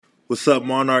What's up,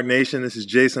 Monarch Nation? This is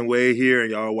Jason Wade here,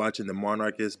 and y'all are watching the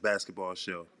Monarchists Basketball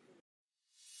Show.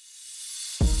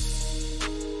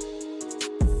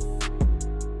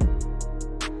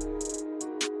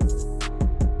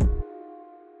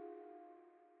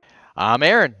 I'm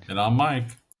Aaron. And I'm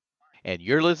Mike. And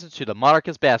you're listening to the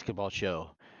Monarchists Basketball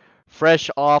Show. Fresh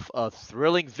off a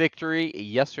thrilling victory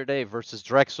yesterday versus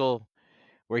Drexel,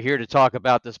 we're here to talk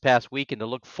about this past week and to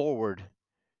look forward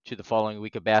to the following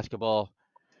week of basketball.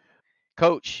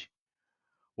 Coach,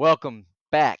 welcome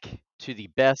back to the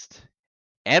best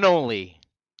and only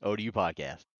ODU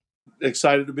podcast.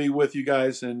 Excited to be with you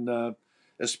guys, and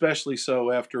especially so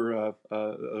after a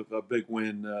big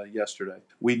win yesterday.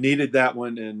 We needed that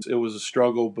one, and it was a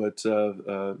struggle, but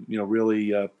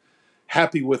really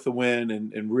happy with the win,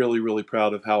 and really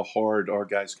proud of how hard our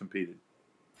guys competed.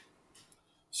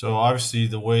 So obviously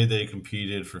the way they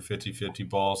competed for 50-50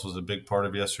 balls was a big part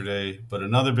of yesterday, but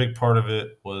another big part of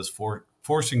it was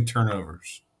forcing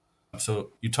turnovers. So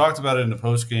you talked about it in the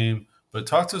post game, but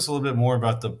talk to us a little bit more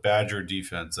about the Badger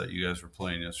defense that you guys were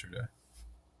playing yesterday.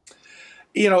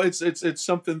 You know, it's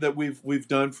something that we've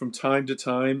done from time to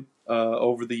time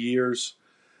over the years.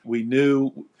 We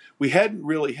knew we hadn't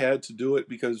really had to do it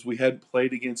because we hadn't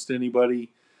played against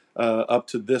anybody up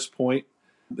to this point.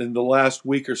 In the last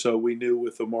week or so, we knew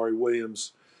with Amari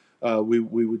Williams, we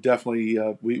would definitely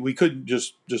we couldn't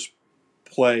just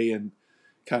play and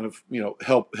kind of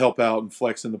help out and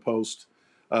flex in the post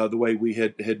the way we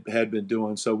had been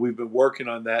doing. So we've been working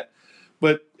on that,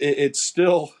 but it's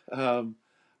still I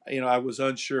was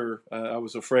unsure. I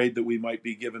was afraid that we might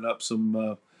be giving up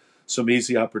some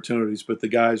easy opportunities, but the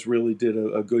guys really did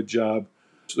a good job.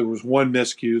 So there was one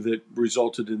miscue that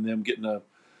resulted in them getting a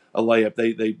layup.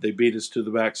 They beat us to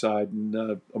the backside,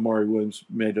 and Amari Williams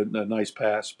made a nice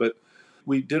pass. But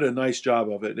we did a nice job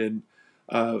of it, and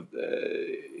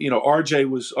RJ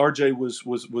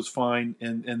was fine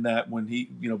in that when he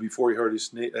before he hurt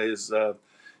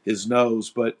his nose.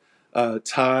 But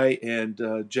Ty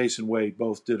and Jason Wade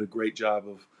both did a great job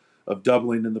of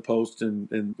doubling in the post,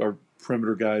 and our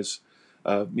perimeter guys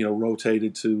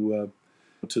rotated to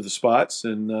the spots,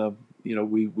 and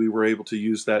we were able to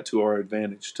use that to our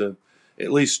advantage to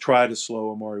at least try to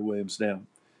slow Amari Williams down.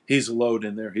 He's a load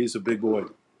in there. He's a big boy.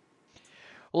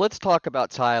 Well, let's talk about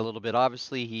Ty a little bit.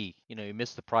 Obviously, he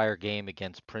missed the prior game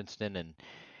against Princeton, and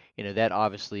that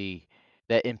obviously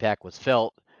that impact was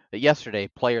felt. But yesterday,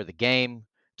 player of the game.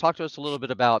 Talk to us a little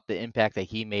bit about the impact that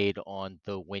he made on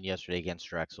the win yesterday against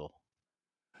Drexel.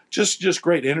 Just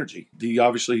great energy.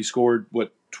 He scored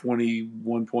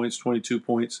 21 points, 22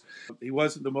 points. He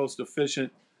wasn't the most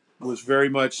efficient. Was very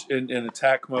much in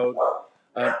attack mode.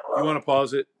 You want to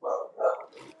pause it?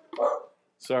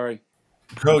 Sorry.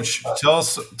 Coach, tell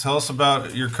us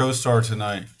about your co-star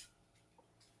tonight.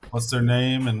 What's their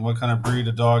name and what kind of breed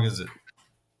of dog is it?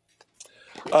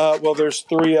 Well, there's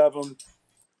three of them.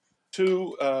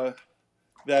 Two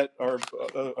that are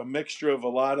a mixture of a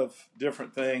lot of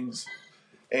different things,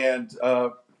 and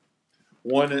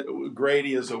one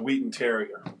Grady is a Wheaton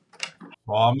Terrier.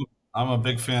 Well, I'm a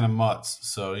big fan of mutts,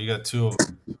 so you got two of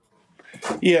them.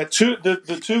 Yeah,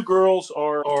 the two girls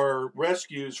are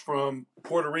rescues from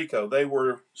Puerto Rico. They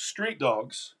were street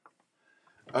dogs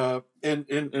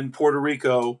in Puerto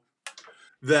Rico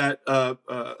that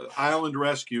island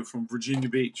rescue from Virginia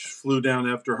Beach flew down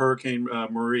after Hurricane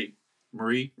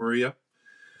Maria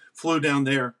flew down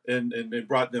there and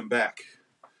brought them back.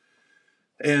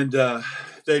 And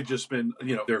they've just been,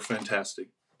 they're fantastic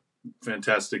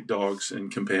dogs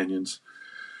and companions.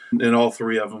 And all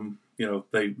three of them,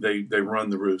 they run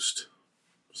the roost.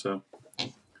 So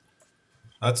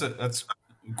That's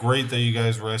great that you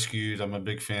guys rescued. I'm a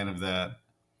big fan of that.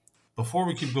 Before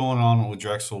we keep going on with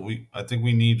Drexel, I think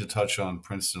we need to touch on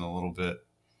Princeton a little bit.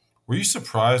 Were you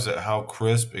surprised at how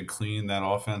crisp and clean that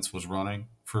offense was running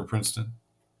for Princeton?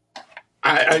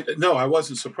 No, I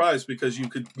wasn't surprised because you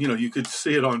could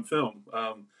see it on film.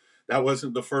 That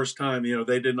wasn't the first time,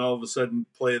 they didn't all of a sudden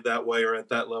play it that way or at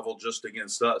that level just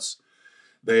against us.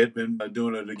 They had been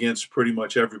doing it against pretty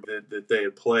much everybody that they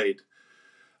had played.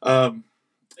 I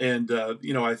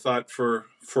thought for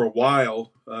a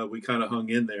while we kind of hung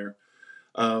in there.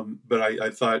 But I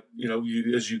thought,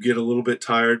 as you get a little bit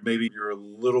tired, maybe you're a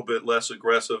little bit less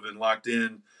aggressive and locked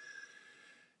in.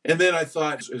 And then I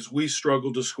thought as we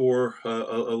struggled to score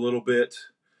a little bit,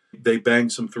 they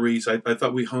banged some threes. I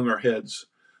thought we hung our heads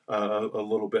a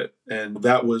little bit. And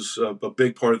that was a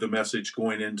big part of the message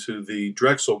going into the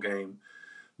Drexel game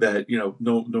that,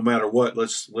 no matter what,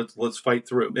 let's fight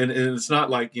through. And it's not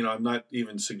like, I'm not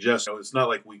even suggesting, it's not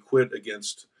like we quit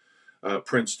against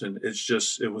Princeton. It's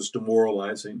just, it was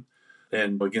demoralizing.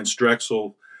 And against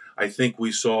Drexel, I think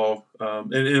we saw,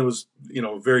 and it was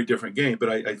a very different game, but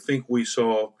I think we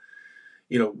saw,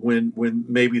 when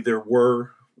maybe there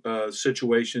were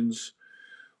situations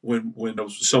when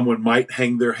someone might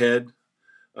hang their head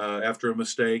after a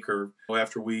mistake, or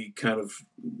after we kind of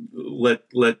let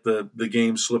the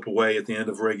game slip away at the end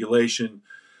of regulation.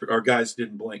 Our guys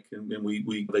didn't blink, and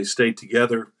we they stayed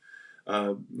together,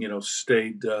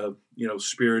 stayed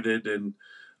spirited, and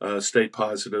stayed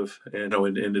positive, and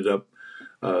ended up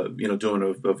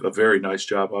doing a very nice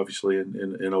job, obviously,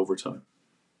 in overtime.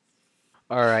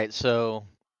 All right, so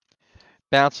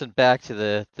bouncing back to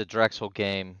the Drexel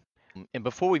game, and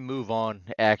before we move on,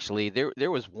 actually,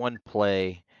 there was one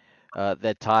play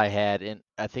that Ty had, and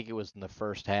I think it was in the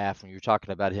first half, when you were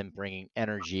talking about him bringing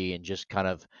energy and just kind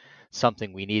of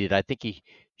something we needed. I think he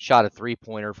shot a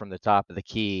 3-pointer from the top of the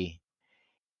key,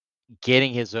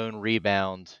 getting his own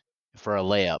rebound for a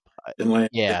layup. And land,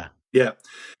 Yeah. yeah,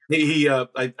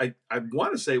 I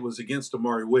want to say it was against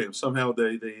Amari Williams. Somehow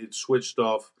they had switched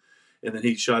off, and then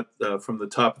he shot from the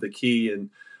top of the key, and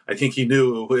I think he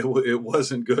knew it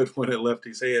wasn't good when it left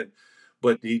his hand,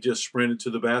 but he just sprinted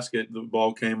to the basket. The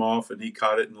ball came off, and he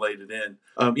caught it and laid it in.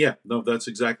 Yeah, no, that's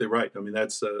exactly right. I mean,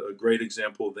 that's a great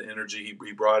example of the energy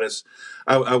he brought us.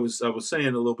 I was saying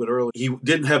a little bit earlier, he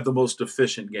didn't have the most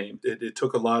efficient game. It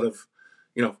took a lot of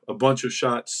a bunch of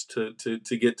shots to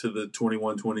get to the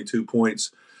 21, 22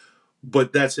 points.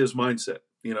 But that's his mindset,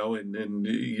 and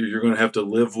you're going to have to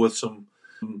live with some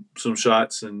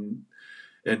shots and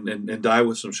die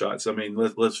with some shots. I mean,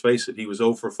 let's face it, he was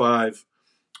 0 for 5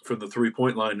 from the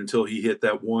 3-point line until he hit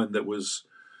that one that was,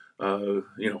 a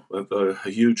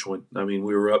huge one. I mean,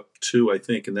 we were up 2, I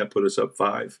think, and that put us up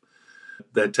 5.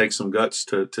 That takes some guts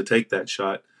to take that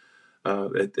shot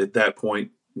at that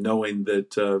point, knowing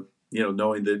that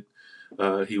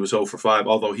he was 0 for 5,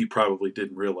 although he probably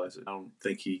didn't realize it. I don't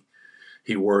think he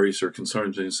worries or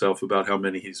concerns himself about how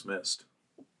many he's missed.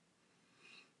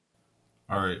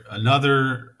 All right,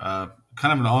 another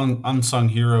kind of an unsung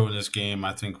hero in this game,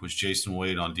 I think, was Jason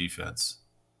Wade on defense.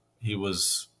 He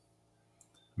was,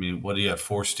 I mean, what do you have?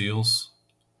 4 steals.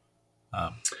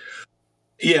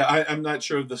 Yeah, I'm not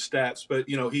sure of the stats, but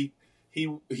he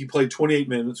played 28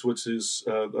 minutes, which is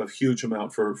a huge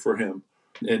amount for him,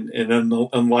 and an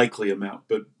unlikely amount.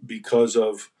 But because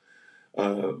of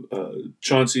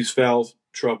Chauncey's foul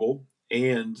trouble,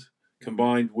 and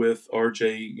combined with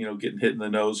RJ, getting hit in the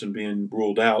nose and being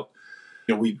ruled out,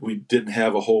 we didn't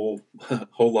have a whole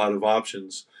whole lot of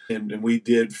options, and we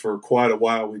did for quite a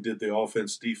while. We did the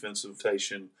offense defense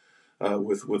rotation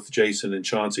with Jason and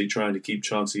Chauncey, trying to keep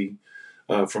Chauncey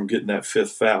from getting that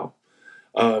 5th foul.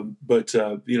 But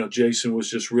Jason was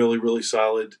just really, really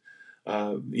solid.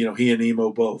 He and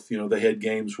Emo both. They had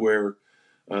games where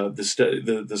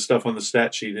the stuff on the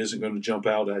stat sheet isn't going to jump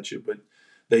out at you, but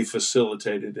they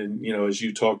facilitated. And as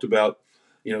you talked about,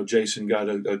 Jason got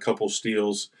a couple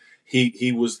steals.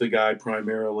 He was the guy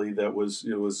primarily that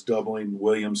was doubling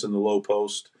Williams in the low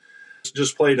post.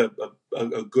 Just played a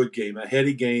good game, a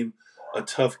heady game, a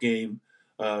tough game.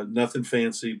 Nothing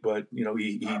fancy, but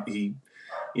he did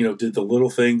the little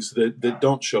things that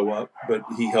don't show up, but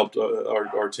he helped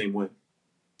our team win.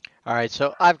 All right,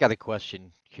 so I've got a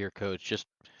question here, Coach. Just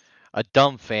a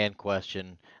dumb fan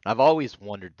question. I've always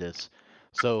wondered this.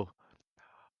 So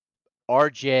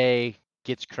RJ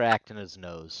gets cracked in his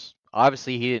nose.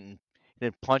 Obviously, he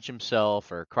didn't punch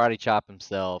himself or karate chop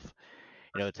himself.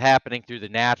 It's happening through the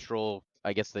natural,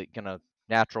 I guess, the kind of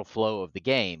natural flow of the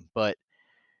game. But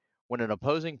when an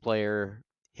opposing player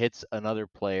hits another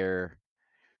player,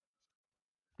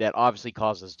 that obviously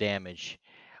causes damage.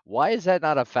 Why is that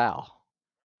not a foul?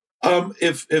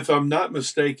 If I'm not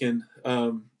mistaken,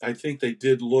 I think they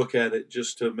did look at it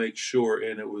just to make sure,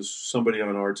 and it was somebody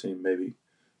on our team maybe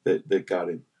that got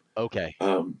him. Okay.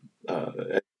 Um,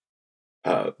 uh,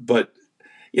 but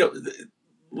you know,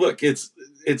 look, it's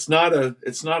not a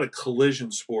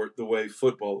collision sport the way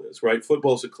football is, right?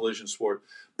 Football's a collision sport.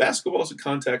 Basketball's a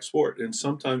contact sport, and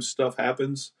sometimes stuff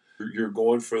happens. You're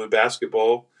going for the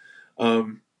basketball.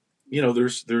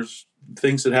 There's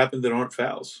things that happen that aren't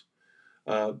fouls.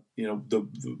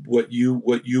 What you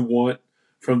want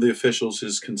from the officials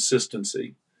is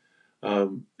consistency,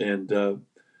 and uh,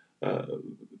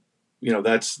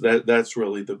 that's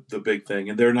really the big thing.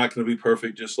 And they're not going to be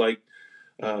perfect, just like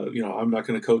I'm not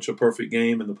going to coach a perfect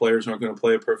game, and the players aren't going to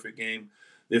play a perfect game.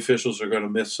 The officials are going to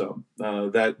miss some.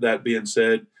 That being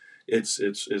said,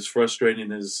 it's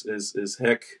frustrating as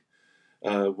heck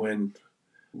when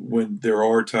there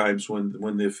are times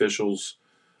when the officials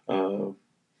aren't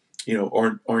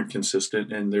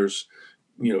consistent, and there's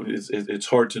it's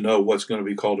hard to know what's going to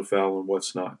be called a foul and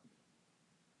what's not.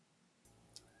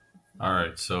 All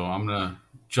right, so I'm gonna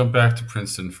jump back to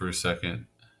Princeton for a second.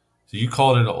 So you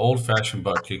called it an old-fashioned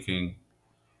butt kicking.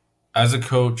 As a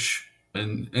coach,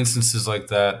 in instances like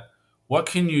that, what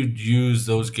can you use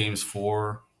those games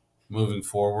for moving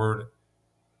forward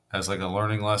as like a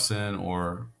learning lesson,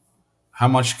 or how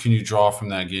much can you draw from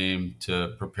that game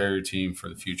to prepare your team for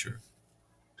the future?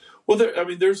 Well,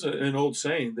 there's an old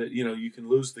saying that you can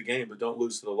lose the game, but don't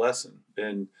lose the lesson.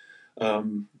 And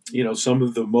some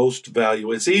of the most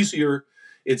value. It's easier.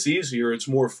 It's easier. It's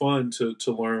more fun to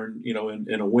learn.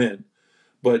 In a win.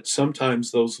 But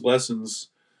sometimes those lessons,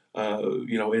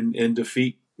 in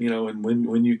defeat, and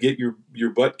when you get your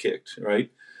butt kicked, right,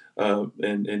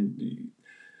 and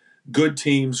good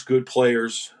teams, good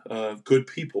players, good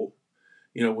people,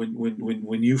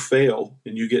 when you fail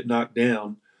and you get knocked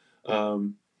down,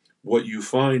 um, what you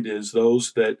find is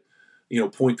those that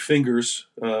point fingers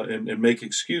and make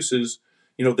excuses,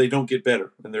 they don't get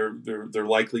better, and they're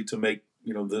likely to make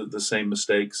the same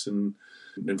mistakes and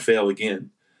fail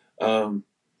again. Um,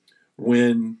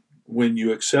 when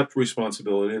you accept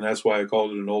responsibility, and that's why I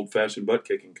called it an old fashioned butt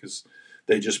kicking, because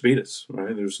they just beat us.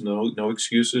 Right? There's no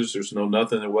excuses. There's no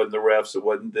nothing. It wasn't the refs. It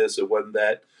wasn't this. It wasn't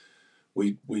that.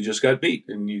 We just got beat,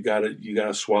 and you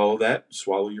gotta swallow that,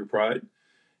 swallow your pride,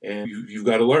 and you've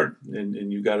got to learn,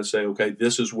 and you've got to say, okay,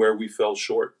 this is where we fell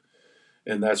short,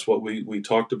 and that's what we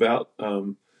talked about.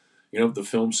 The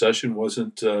film session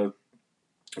wasn't a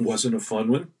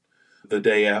fun one the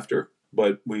day after,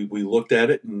 but we looked at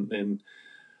it, and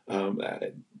um,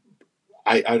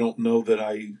 I don't know that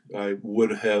I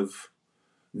would have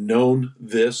known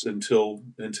this until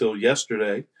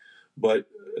yesterday, but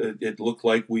it looked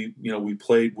like we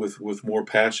played with more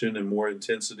passion and more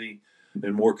intensity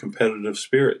and more competitive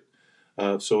spirit.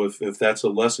 So if that's a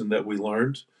lesson that we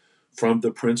learned from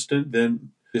the Princeton,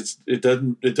 then it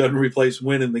doesn't replace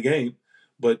winning the game,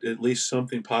 but at least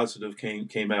something positive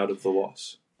came out of the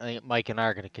loss. I think Mike and I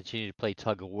are going to continue to play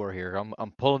tug of war here.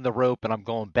 I'm pulling the rope and I'm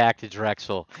going back to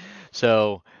Drexel.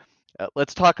 So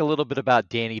let's talk a little bit about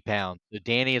Danny Pound. So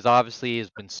Danny has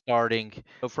been starting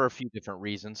for a few different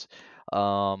reasons.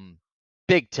 Um,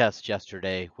 Big test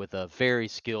yesterday with a very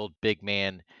skilled big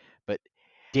man, but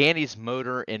Danny's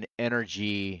motor and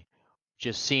energy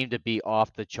just seemed to be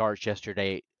off the charts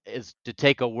yesterday. Is to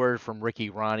take a word from Ricky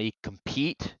Ronnie,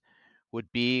 compete would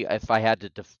be if I had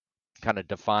to kind of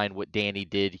define what Danny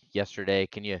did yesterday.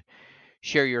 Can you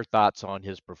share your thoughts on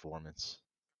his performance?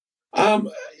 Um,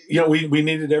 we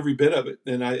needed every bit of it,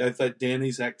 and I thought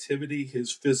Danny's activity,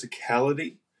 his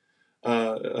physicality,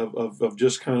 of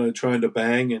just kind of trying to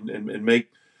bang and make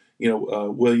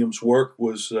Williams work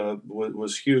was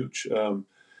huge.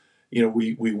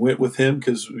 We went with him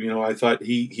because I thought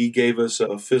he gave us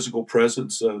a physical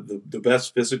presence, the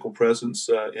best physical presence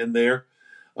in there.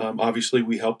 Obviously,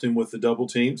 we helped him with the double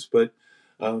teams, but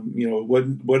it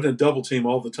wasn't a double team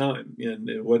all the time, and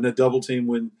it wasn't a double team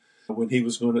when he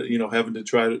was going to having to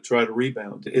try to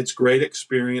rebound. It's great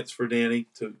experience for Danny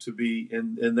to be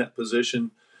in that position.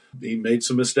 He made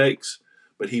some mistakes,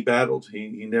 but he battled.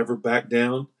 He never backed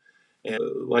down. And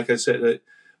like I said,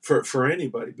 for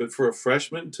anybody, but for a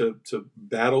freshman to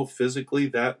battle physically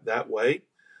that way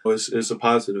is a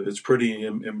positive. It's pretty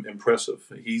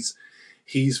impressive.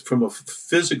 He's from a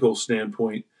physical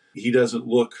standpoint. He doesn't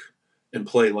look and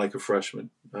play like a freshman.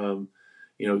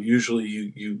 Usually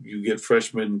you get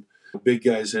freshmen, big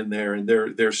guys in there, and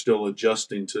they're still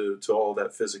adjusting to all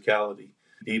that physicality.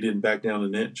 He didn't back down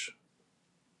an inch.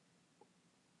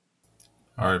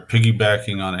 All right,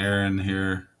 piggybacking on Aaron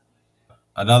here.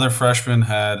 Another freshman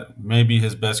had maybe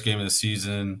his best game of the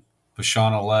season,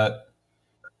 Bashan Alette.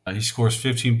 He scores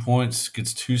 15 points,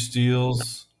 gets 2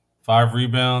 steals, 5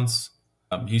 rebounds.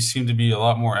 He seemed to be a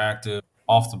lot more active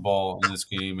off the ball in this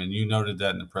game, and you noted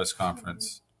that in the press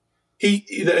conference.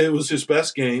 It was his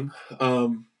best game.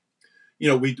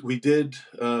 We did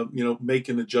make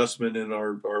an adjustment in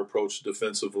our approach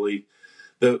defensively.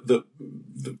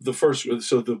 The first,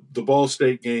 so the Ball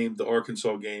State game, the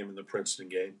Arkansas game, and the Princeton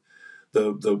game,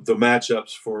 the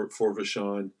matchups for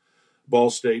Vashon. Ball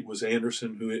State was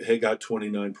Anderson, who had got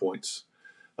 29 points.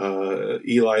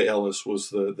 Eli Ellis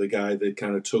was the guy that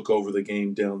kind of took over the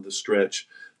game down the stretch.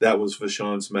 That was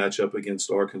Vashon's matchup against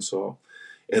Arkansas.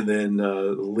 And then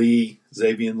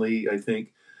Xavier Lee, I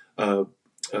think,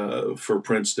 for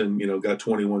Princeton, got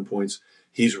 21 points.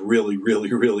 He's really,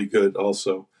 really, really good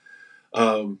also.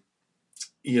 Um,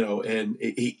 and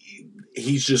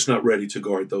he's just not ready to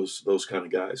guard those kind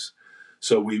of guys.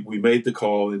 So we made the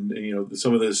call, and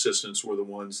some of the assistants were the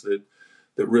ones that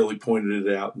really pointed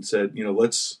it out and said,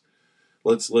 let's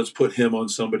put him on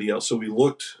somebody else. So we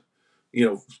looked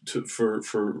for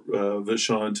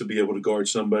Vishon to be able to guard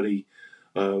somebody,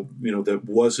 that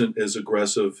wasn't as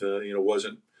aggressive,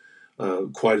 wasn't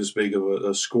quite as big of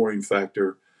a scoring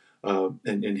factor,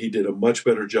 and he did a much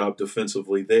better job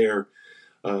defensively there.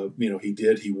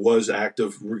 He was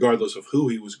active regardless of who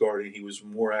he was guarding. He was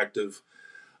more active.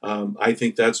 I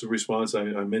think that's the response.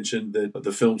 I mentioned that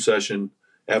the film session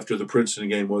after the Princeton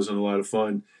game wasn't a lot of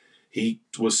fun. He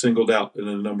was singled out on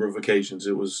a number of occasions.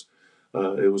 It was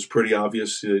pretty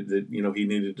obvious that he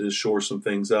needed to shore some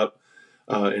things up,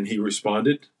 and he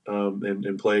responded,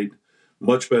 and played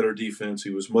much better defense. He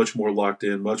was much more locked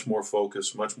in, much more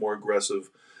focused, much more aggressive,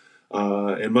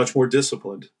 and much more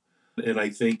disciplined. And I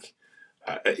think,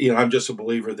 I'm just a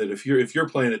believer that if you're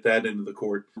playing at that end of the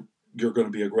court, you're going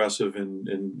to be aggressive, and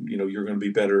you're going to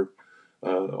be better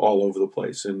all over the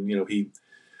place. And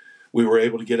we were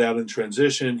able to get out in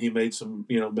transition. He made some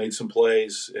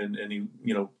plays, and he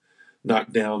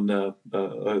knocked down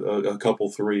a couple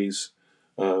threes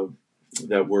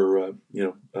that were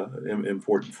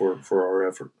important for our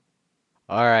effort.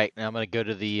 All right, now I'm going to go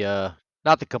to the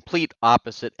not the complete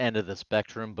opposite end of the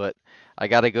spectrum, but I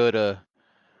got to go to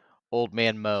old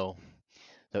man Mo.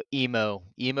 So Emo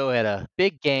had a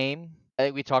big game. I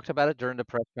think we talked about it during the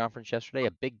press conference yesterday.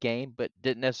 A big game, but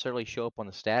didn't necessarily show up on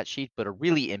the stat sheet, but a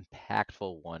really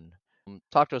impactful one.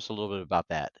 Talk to us a little bit about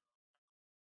that.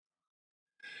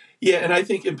 Yeah, and I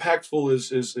think impactful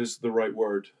is the right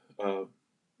word.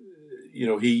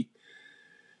 He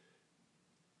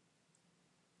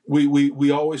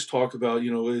we always talk about,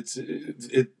 we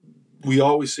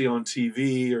always see on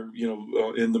TV or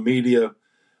in the media,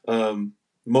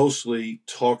 mostly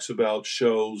talks about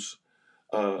shows,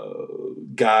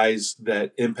 guys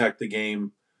that impact the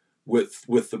game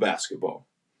with the basketball,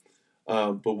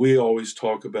 but we always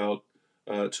talk about,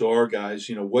 to our guys,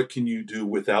 what can you do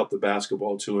without the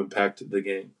basketball to impact the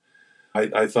game.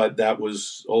 I thought that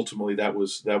was ultimately that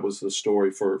was the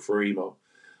story for Emo.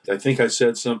 I think I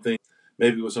said something,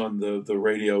 maybe it was on the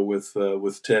radio with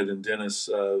Ted and Dennis,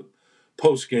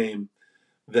 post game,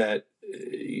 that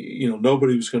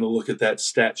nobody was going to look at that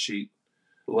stat sheet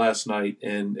last night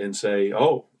and say,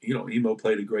 oh, Emo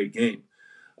played a great game,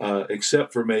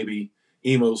 except for maybe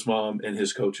Emo's mom and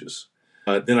his coaches.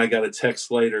 Then I got a text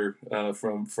later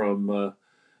from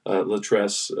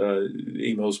Latress,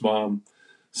 Emo's mom,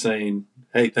 saying,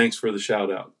 "Hey, thanks for the shout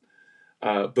out."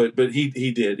 But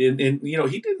he did, and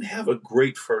he didn't have a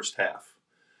great first half.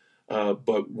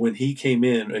 But when he came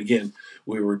in again,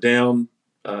 we were down.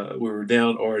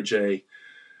 RJ.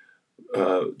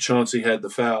 Chauncey had the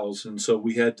fouls, and so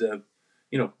we had to,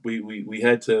 we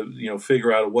had to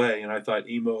figure out a way. And I thought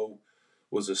Emo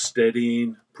was a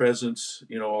steadying presence,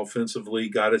 offensively,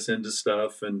 got us into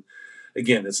stuff. And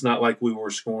again, it's not like we were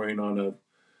scoring on a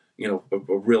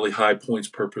really high points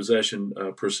per possession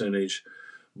percentage,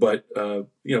 but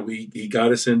he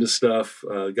got us into stuff,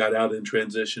 got out in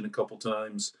transition a couple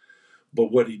times. But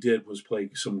what he did was play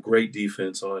some great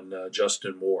defense on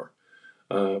Justin Moore,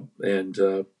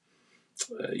 and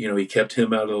he kept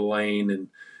him out of the lane, and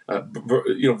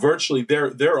virtually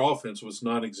their offense was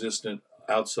non-existent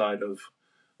outside of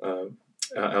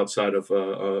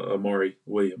Amari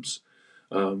Williams,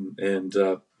 and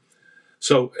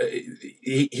so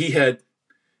he had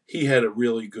a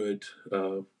really good.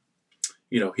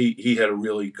 He had a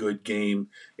really good game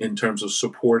in terms of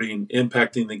supporting,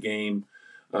 impacting the game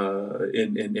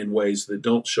in ways that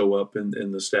don't show up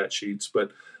in the stat sheets,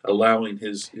 but allowing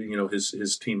his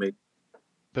teammates.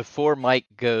 Before Mike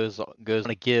goes,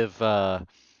 to give the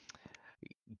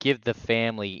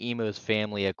family, Emo's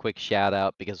family, a quick shout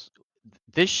out because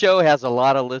this show has a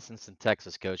lot of listens in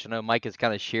Texas, Coach. I know Mike has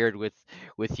kind of shared with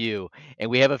you, and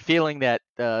we have a feeling that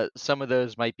some of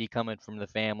those might be coming from the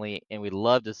family, and we'd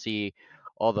love to see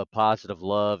all the positive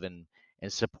love and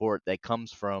support that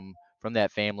comes from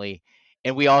that family.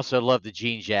 And we also love the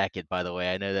jean jacket, by the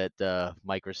way. I know that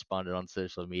Mike responded on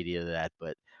social media to that,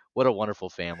 but what a wonderful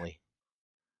family.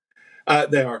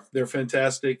 They're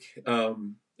fantastic,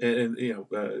 and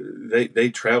they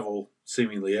travel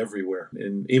seemingly everywhere.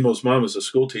 And Emo's mom is a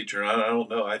school teacher, and I don't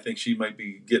know. I think she might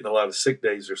be getting a lot of sick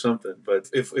days or something. But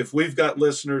if we've got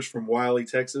listeners from Wiley,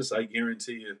 Texas, I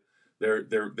guarantee you,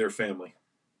 they're family.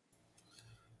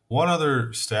 One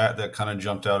other stat that kind of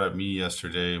jumped out at me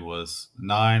yesterday was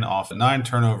nine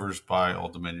turnovers by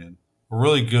Old Dominion. A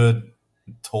really good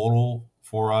total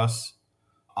for us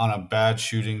on a bad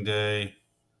shooting day,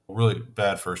 really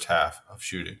bad first half of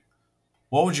shooting.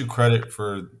 What would you credit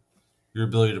for your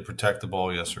ability to protect the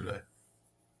ball yesterday?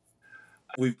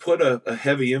 We've put a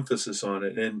heavy emphasis on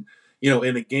it, and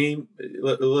In a game,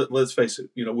 let's face it,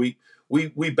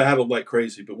 we battled like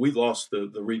crazy, but we lost the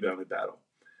rebounding battle.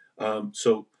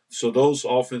 So those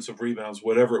offensive rebounds,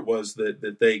 whatever it was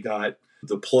that they got,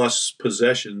 the plus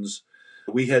possessions,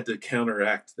 we had to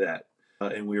counteract that,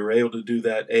 and we were able to do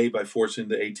that A by forcing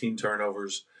the 18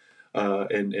 turnovers,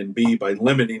 and B by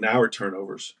limiting our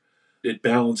turnovers. It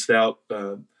balanced out.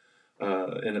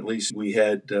 And at least we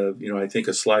had, I think,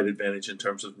 a slight advantage in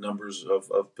terms of numbers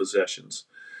of possessions.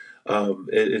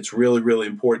 It's really, really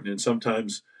important. And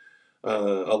sometimes,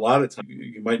 a lot of times,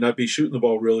 you might not be shooting the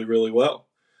ball really, really well.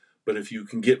 But if you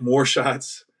can get more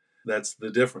shots, that's the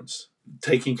difference.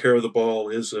 Taking care of the ball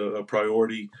is a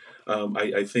priority.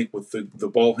 I think with the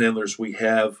ball handlers we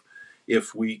have,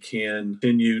 if we can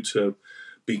continue to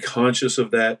be conscious of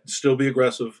that, still be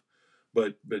aggressive,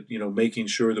 but making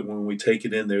sure that when we take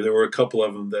it in there were a couple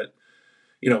of them that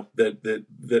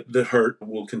that hurt.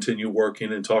 We'll continue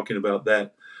working and talking about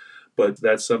that, but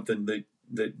that's something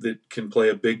that can play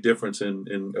a big difference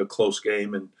in a close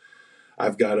game. And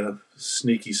I've got a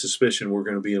sneaky suspicion we're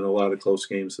going to be in a lot of close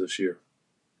games this year.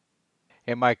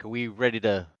 Hey, Mike, are we ready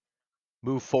to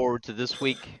move forward to this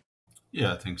week?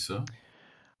 Yeah, I think so.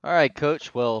 All right,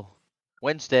 Coach. Well,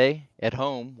 Wednesday at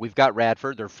home, we've got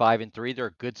Radford. They're 5-3. They're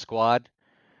a good squad.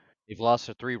 They've lost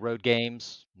their 3 road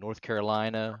games: North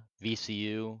Carolina,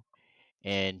 VCU,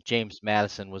 and James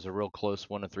Madison was a real close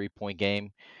one, a 3-point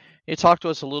game. Can you talk to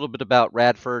us a little bit about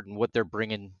Radford and what they're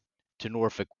bringing to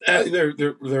Norfolk?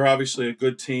 They're obviously a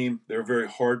good team. They're a very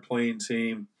hard playing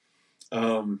team.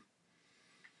 Um,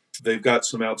 they've got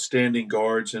some outstanding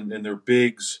guards, and their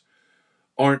bigs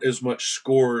aren't as much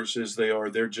scorers as they are.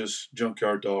 They're just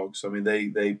junkyard dogs. I mean,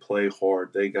 they play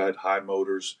hard. They got high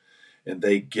motors, and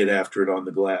they get after it on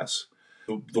the glass.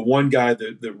 The one guy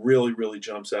that really, really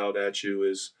jumps out at you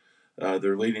is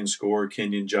their leading scorer,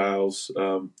 Kenyon Giles,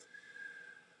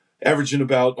 averaging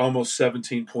about almost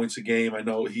 17 points a game. I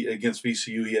know against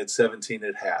VCU he had 17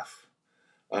 at half,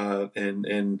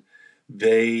 and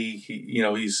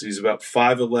he's about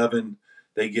 5'11".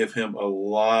 They give him a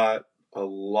lot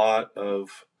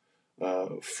of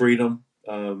freedom.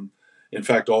 In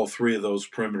fact, all three of those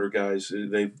perimeter guys,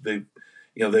 they've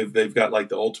got like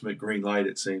the ultimate green light,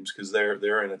 it seems, because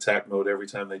they're in attack mode every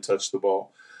time they touch the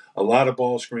ball. A lot of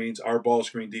ball screens. Our ball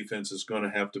screen defense is going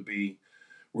to have to be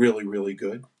really, really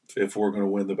good if we're going to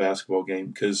win the basketball game,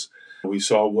 because we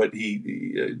saw what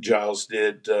Giles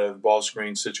did, ball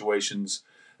screen situations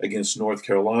against North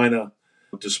Carolina.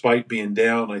 Despite being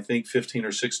down, I think 15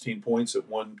 or 16 points at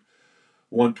one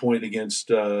point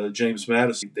against James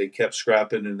Madison, they kept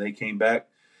scrapping and they came back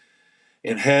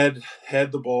and had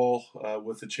the ball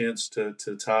with a chance to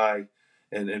tie,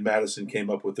 and Madison came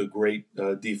up with a great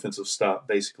defensive stop,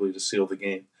 basically to seal the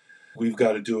game. We've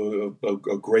got to do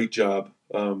a great job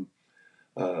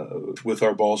with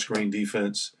our ball screen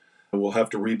defense. We'll have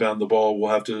to rebound the ball.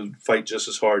 We'll have to fight just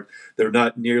as hard. They're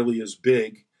not nearly as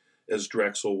big as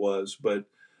Drexel was, but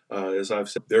as I've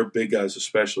said, they're big guys,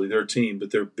 especially their team,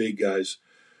 but their big guys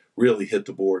really hit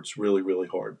the boards really, really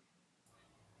hard.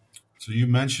 So you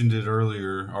mentioned it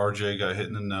earlier. RJ got hit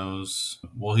in the nose.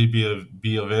 Will he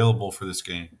be available for this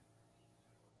game?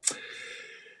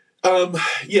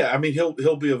 Yeah, I mean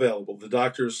he'll be available. The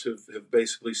doctors have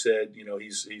basically said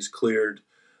he's cleared.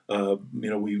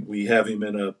 We have him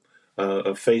in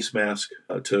a face mask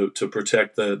to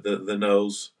protect the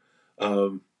nose.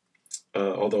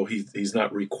 Although he's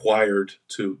not required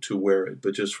to wear it,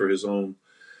 but just for his own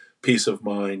peace of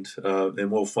mind.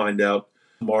 And we'll find out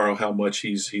tomorrow how much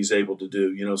he's able to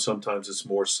do. Sometimes it's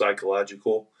more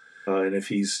psychological, and if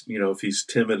he's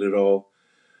timid at all,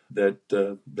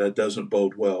 that doesn't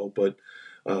bode well. But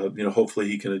hopefully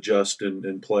he can adjust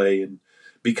and play and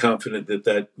be confident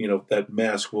that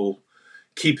mask will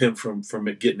keep him from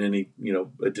getting any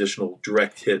additional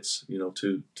direct hits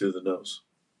to the nose.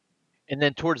 And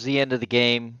then towards the end of the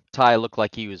game, Ty looked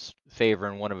like he was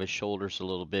favoring one of his shoulders a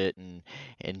little bit, and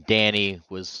Danny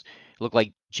looked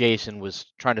like Jason was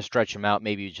trying to stretch him out.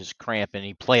 Maybe he was just cramping.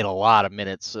 He played a lot of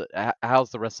minutes. How's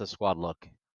the rest of the squad look?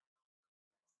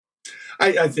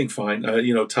 I think fine.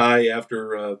 Ty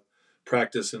after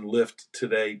practice and lift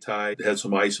today, Ty had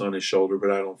some ice on his shoulder,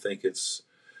 but I don't think it's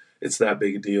that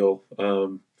big a deal.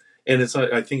 And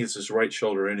I think it's his right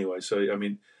shoulder anyway. So I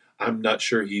mean, I'm not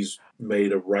sure he's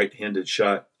made a right-handed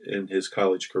shot in his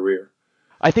college career.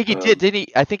 I think he did, Um, didn't he?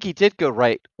 I think he did go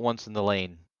right once in the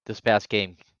lane this past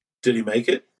game. did he make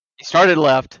it? He started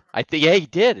left. I think, yeah, he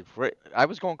did. I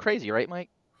was going crazy, right, Mike?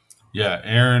 Yeah,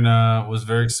 Aaron was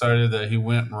very excited that he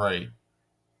went right.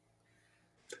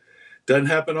 Doesn't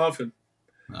happen often.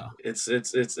 No. It's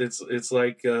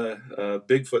like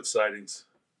Bigfoot sightings.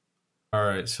 All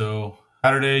right. So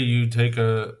Saturday, you take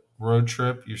a road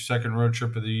trip, your second road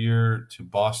trip of the year to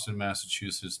Boston,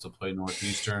 Massachusetts to play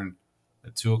Northeastern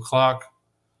at 2 o'clock.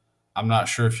 I'm not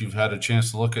sure if you've had a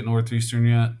chance to look at Northeastern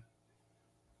yet.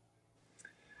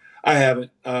 I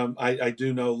haven't. I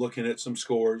do know, looking at some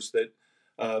scores, that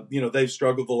they've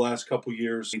struggled the last couple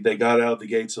years. They got out of the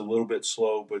gates a little bit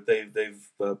slow, but they've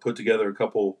put together a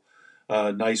couple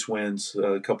nice wins,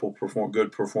 a couple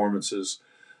good performances.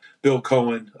 Bill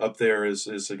Cohen up there is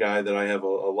a guy that I have a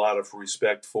lot of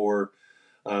respect for.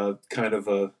 Kind of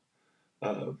a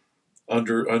uh,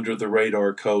 under the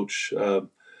radar coach.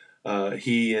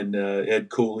 He and Ed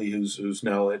Cooley, who's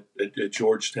now at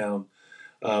Georgetown.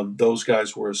 Those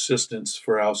guys were assistants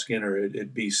for Al Skinner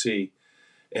at BC,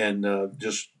 and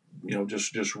just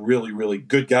really really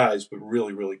good guys, but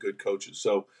really really good coaches.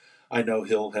 So I know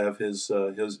he'll have his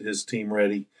team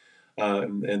ready,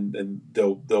 and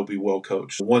they'll be well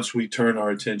coached. Once we turn our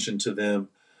attention to them,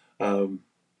 um,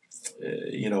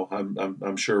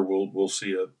 I'm sure we'll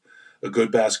see a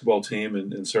good basketball team,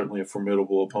 and certainly a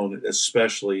formidable opponent,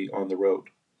 especially on the road.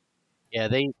 Yeah,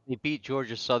 they beat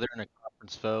Georgia Southern, a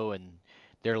conference foe, and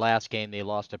their last game they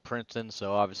lost to Princeton.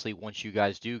 So obviously, once you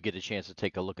guys do get a chance to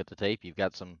take a look at the tape, you've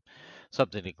got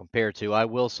something to compare to. I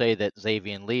will say that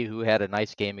Xavier Lee, who had a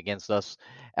nice game against us,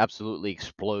 absolutely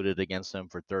exploded against them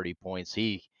for 30 points.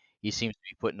 He seems to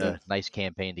be putting Yeah. a nice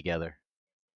campaign together.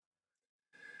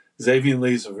 Xavier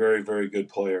Lee's a very, very good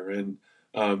player, and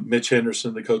Mitch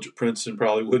Henderson, the coach at Princeton,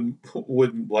 probably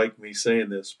wouldn't like me saying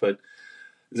this, but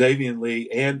Xavier Lee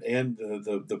and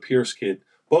the Pierce kid,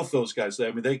 both those guys,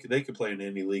 I mean, they could play in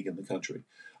any league in the country.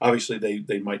 Obviously,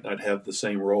 they might not have the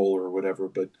same role or whatever,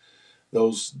 but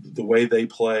the way they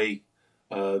play,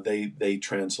 they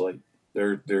translate.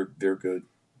 They're good.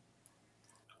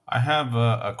 I have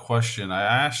a question. I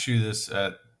asked you this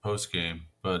at post game,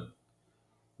 but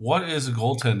what is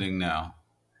goaltending now?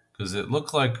 Because it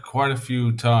looked like quite a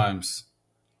few times.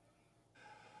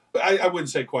 I wouldn't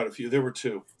say quite a few. There were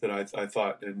two that I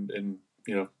thought, and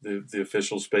the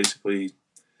officials basically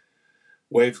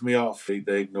waved me off.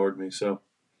 They ignored me. So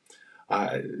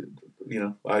I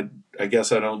I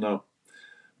guess I don't know.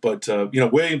 But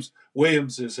Williams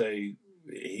is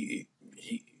he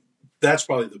that's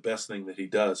probably the best thing that he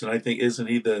does, and I think, isn't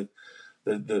he the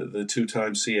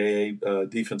two-time CAA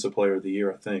Defensive Player of the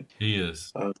Year? I think He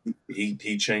is. uh,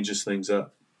 he changes things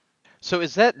up. So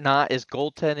is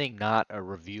goaltending not a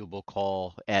reviewable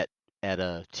call at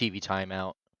a TV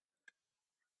timeout?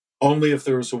 Only if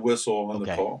there was a whistle on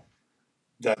the Okay. call.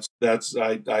 That's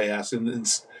I asked,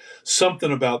 and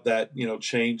something about that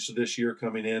changed this year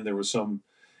coming in. There was some,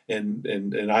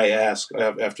 and I asked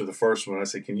after the first one. I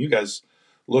said, "Can you guys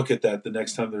look at that the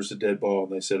next time there's a dead ball?"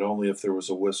 And they said only if there was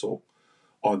a whistle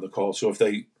on the call. So if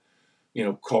they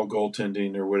call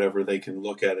goaltending or whatever, they can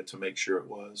look at it to make sure it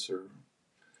was. Or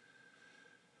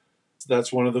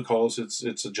that's one of the calls.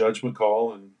 It's a judgment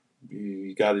call, and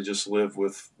you got to just live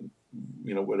with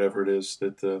whatever it is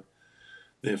that the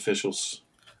officials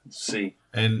see.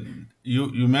 And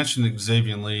you mentioned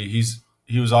Xavier Lee.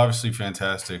 He was obviously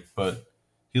fantastic, but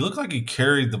he looked like he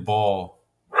carried the ball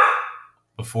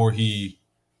before he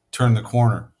turned the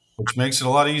corner, which makes it a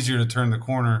lot easier to turn the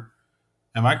corner.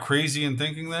 Am I crazy in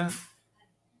thinking that?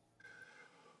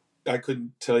 I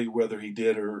couldn't tell you whether he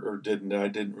did or didn't. I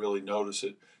didn't really notice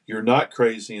it. You're not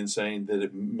crazy in saying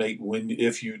that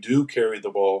if you do carry the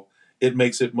ball, it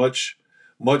makes it much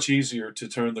easier to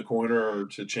turn the corner or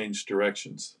to change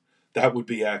directions. That would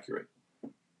be accurate.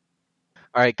 All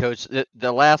right, coach.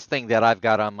 The last thing that I've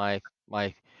got on my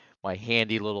my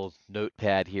handy little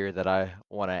notepad here that I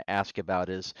want to ask about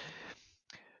is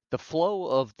the flow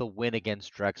of the win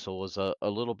against Drexel was a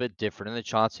little bit different, and the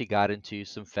Chauncey got into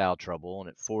some foul trouble, and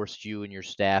it forced you and your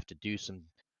staff to do some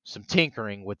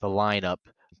tinkering with the lineup.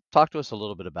 Talk to us a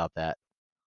little bit about that.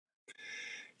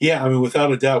 Yeah, I mean,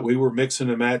 without a doubt, we were mixing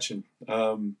and matching.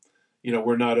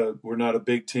 We're not a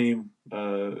big team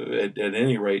at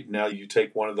any rate. Now you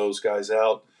take one of those guys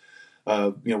out.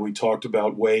 We talked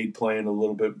about Wade playing a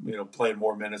little bit, playing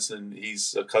more minutes than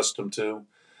he's accustomed to.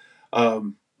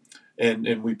 Um,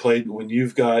 and we played when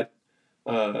you've got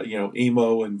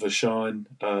Emo and Vashon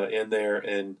in there,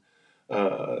 and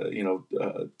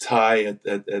Ty at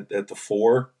the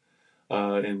four,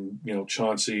 and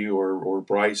Chauncey or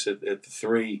Bryce at the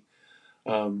three.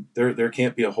 There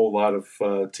can't be a whole lot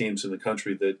of teams in the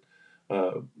country that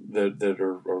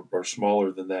are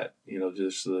smaller than that.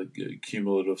 Just the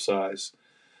cumulative size.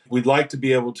 We'd like to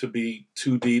be able to be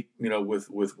too deep,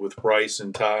 with Bryce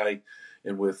and Ty,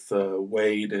 and with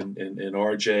Wade and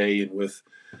RJ, and with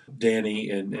Danny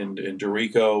and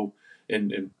Dorico,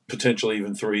 and potentially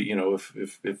even 3.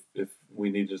 If we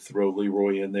need to throw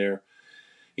Leroy in there,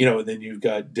 and then you've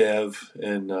got Dev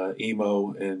and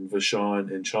Emo and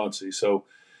Vashon and Chauncey. So,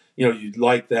 you'd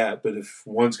like that, but if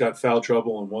one's got foul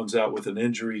trouble and one's out with an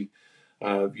injury,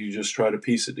 you just try to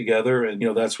piece it together. And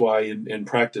that's why in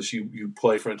practice you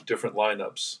play for different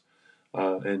lineups,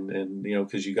 and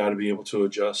because you got to be able to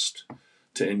adjust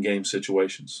to in-game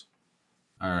situations.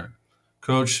 All right.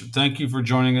 Coach, thank you for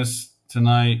joining us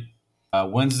tonight.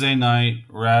 Wednesday night,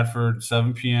 Radford,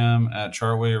 7 p.m. at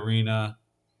Chartway Arena.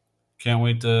 Can't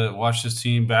wait to watch this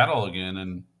team battle again,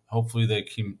 and hopefully they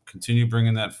can continue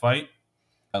bringing that fight.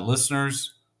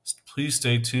 Listeners, please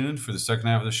stay tuned for the second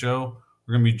half of the show.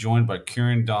 We're going to be joined by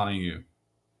Kieran Donohue.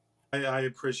 I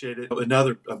appreciate it.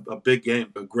 Another a big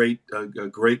game, a great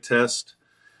test.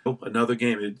 Another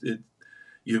game.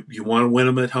 You want to win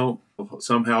them at home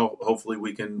somehow. Hopefully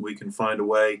we can find a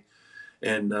way.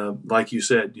 And like you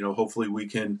said, hopefully we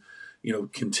can,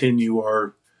 continue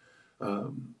our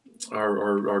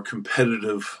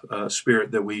competitive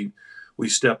spirit that we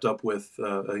stepped up with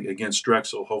against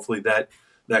Drexel. Hopefully that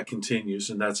continues,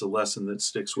 and that's a lesson that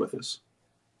sticks with us.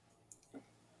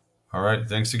 All right.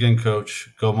 Thanks again,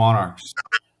 Coach. Go Monarchs.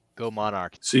 Go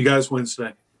Monarchs. See you guys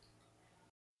Wednesday.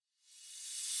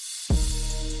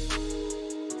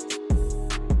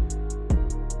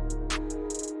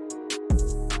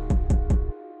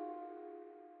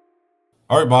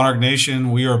 All right, Monarch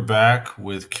Nation, we are back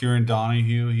with Kieran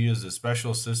Donohue. He is a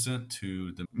special assistant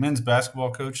to the men's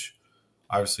basketball coach,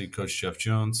 obviously Coach Jeff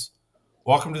Jones.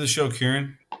 Welcome to the show,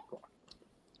 Kieran.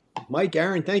 Mike,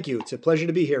 Aaron, thank you. It's a pleasure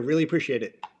to be here. Really appreciate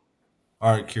it.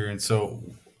 All right, Kieran. So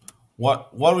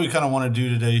what we kind of want to do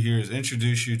today here is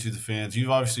introduce you to the fans.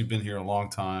 You've obviously been here a long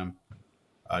time.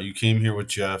 You came here with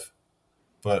Jeff,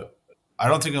 but I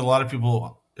don't think a lot of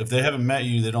people, if they haven't met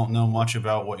you, they don't know much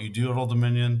about what you do at Old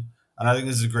Dominion. And I think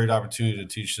this is a great opportunity to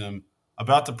teach them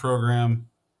about the program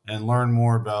and learn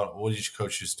more about what each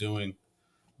coach is doing.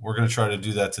 We're going to try to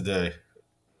do that today.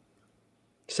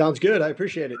 Sounds good. I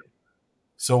appreciate it.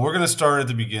 So we're going to start at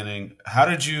the beginning. How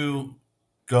did you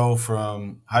go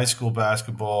from high school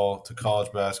basketball to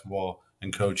college basketball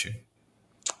and coaching?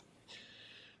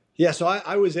 Yeah, so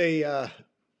I was I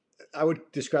would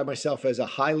describe myself as a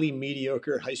highly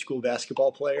mediocre high school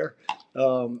basketball player.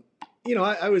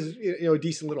 I was a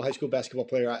decent little high school basketball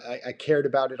player. I cared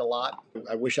about it a lot.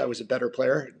 I wish I was a better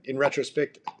player. In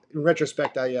retrospect,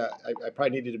 I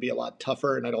probably needed to be a lot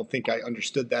tougher, and I don't think I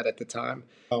understood that at the time.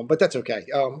 But that's okay.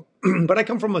 But I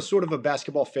come from a sort of a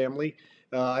basketball family.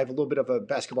 I have a little bit of a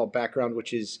basketball background,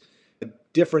 which is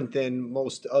different than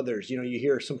most others. You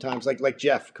hear sometimes like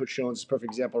Jeff, Coach Jones is a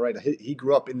perfect example, right? He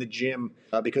grew up in the gym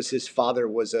because his father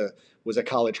was a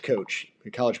college coach, a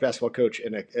college basketball coach,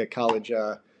 and a college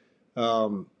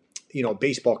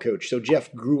baseball coach. So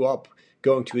Jeff grew up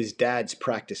going to his dad's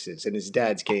practices and his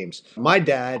dad's games. My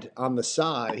dad, on the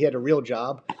side, he had a real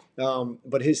job,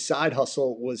 but his side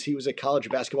hustle was he was a college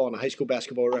basketball and a high school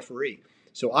basketball referee.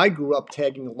 So I grew up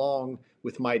tagging along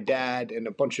with my dad and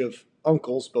a bunch of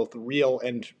uncles, both real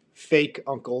and fake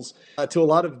uncles, to a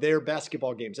lot of their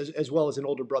basketball games, as well as an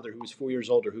older brother who was 4 years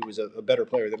older, who was a better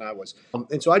player than I was.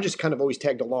 And so I just kind of always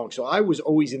tagged along. So I was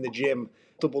always in the gym,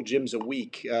 multiple gyms a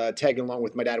week, tagging along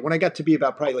with my dad. When I got to be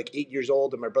about probably like 8 years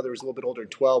old and my brother was a little bit older,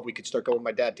 12, we could start going with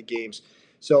my dad to games.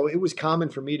 So it was common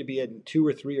for me to be in 2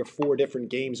 or 3 or 4 different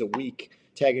games a week,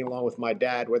 tagging along with my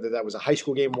dad, whether that was a high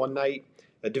school game one night,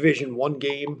 a Division I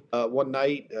game one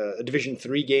night, a Division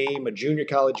III game, a junior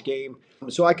college game.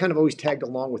 So I kind of always tagged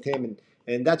along with him,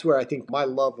 and that's where I think my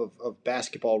love of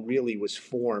basketball really was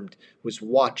formed, was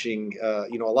watching a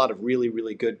lot of really,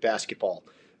 really good basketball.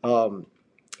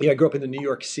 I grew up in the New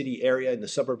York City area, in the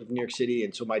suburb of New York City,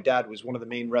 and so my dad was one of the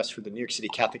main refs for the New York City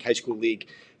Catholic High School League,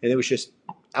 and it was just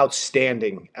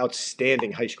outstanding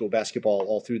high school basketball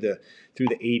all through the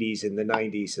 80s and the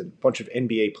 90s, and a bunch of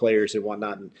NBA players and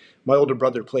whatnot. And my older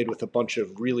brother played with a bunch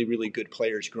of really, really good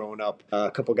players growing up, a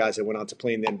couple guys that went on to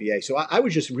play in the NBA. So I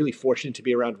was just really fortunate to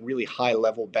be around really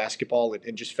high-level basketball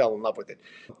and just fell in love with it.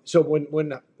 So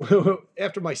when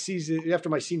after my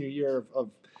senior year of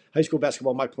high school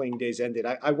basketball, my playing days ended.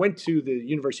 I went to the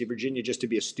University of Virginia just to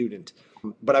be a student,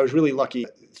 but I was really lucky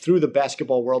through the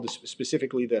basketball world,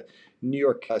 specifically the New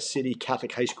York City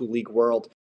Catholic High School League world.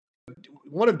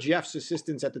 One of Jeff's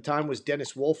assistants at the time was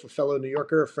Dennis Wolf, a fellow New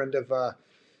Yorker, a friend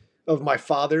of my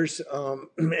father's,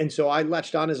 and so I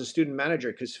latched on as a student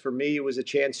manager because for me it was a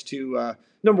chance to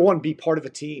number one, be part of a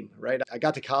team. Right, I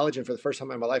got to college, and for the first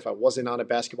time in my life, I wasn't on a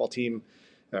basketball team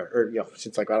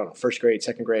since like, I don't know, first grade,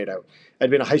 second grade. I'd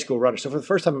been a high school runner. So for the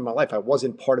first time in my life, I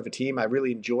wasn't part of a team. I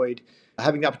really enjoyed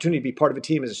having the opportunity to be part of a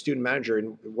team as a student manager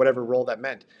in whatever role that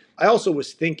meant. I also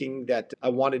was thinking that I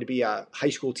wanted to be a high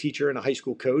school teacher and a high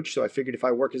school coach. So I figured if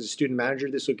I work as a student manager,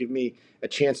 this will give me a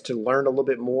chance to learn a little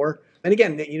bit more. And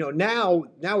again,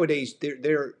 nowadays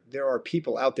there are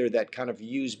people out there that kind of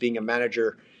use being a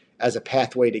manager as a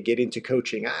pathway to get into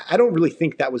coaching. I don't really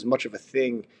think that was much of a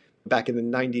thing back in the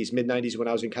 90s, mid 90s when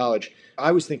I was in college.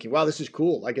 I was thinking, wow, this is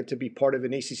cool. I get to be part of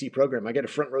an ACC program. I get a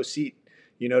front row seat,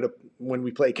 to when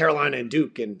we play Carolina and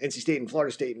Duke and NC State and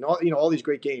Florida State and all these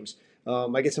great games.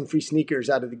 I get some free sneakers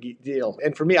out of the deal.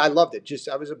 And for me, I loved it.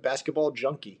 I was a basketball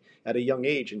junkie at a young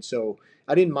age. And so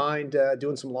I didn't mind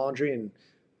doing some laundry and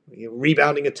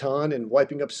rebounding a ton and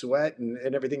wiping up sweat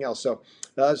and everything else. So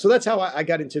that's how I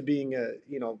got into being,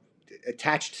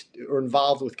 attached or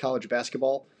involved with college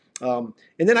basketball. And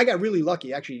then I got really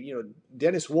lucky. Actually,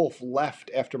 Dennis Wolf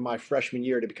left after my freshman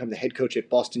year to become the head coach at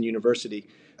Boston University.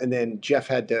 And then Jeff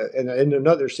had to, and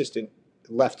another assistant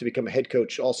left to become a head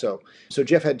coach also. So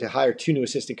Jeff had to hire 2 new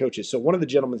assistant coaches. So one of the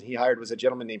gentlemen he hired was a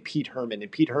gentleman named Pete Herman.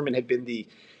 And Pete Herman had been the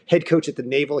head coach at the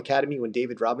Naval Academy when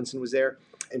David Robinson was there.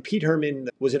 And Pete Herman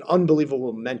was an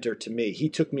unbelievable mentor to me. He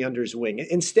took me under his wing.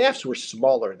 And staffs were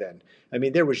smaller then. I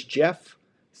mean, there was Jeff,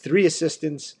 3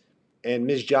 assistants, and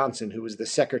Ms. Johnson, who was the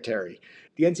secretary.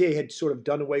 The NCAA had sort of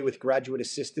done away with graduate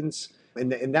assistants,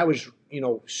 and that was,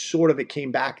 sort of, it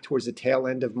came back towards the tail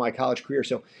end of my college career.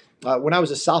 So when I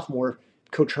was a sophomore,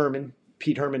 Coach Herman,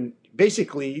 Pete Herman,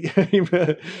 basically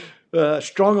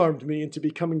strong-armed me into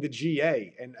becoming the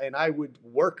GA, and I would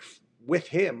work with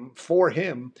him, for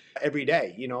him, every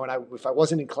day, and if I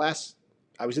wasn't in class,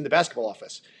 I was in the basketball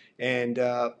office, and,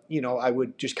 I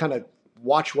would just kind of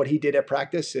watch what he did at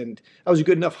practice. And I was a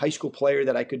good enough high school player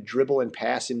that I could dribble and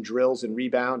pass in drills and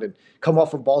rebound and come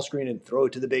off a ball screen and throw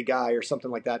it to the big guy or something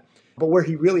like that. But where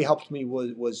he really helped me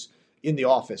was in the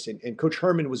office. And Coach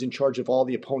Herman was in charge of all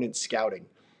the opponent scouting.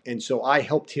 And so I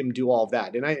helped him do all of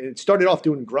that. And I started off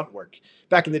doing grunt work.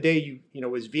 Back in the day, it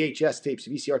was VHS tapes,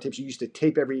 VCR tapes. You used to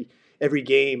tape every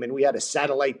game. And we had a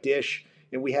satellite dish.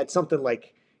 And we had something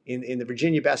like, in the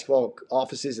Virginia basketball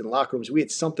offices and locker rooms, we had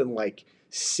something like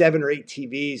 7 or 8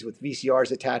 TVs with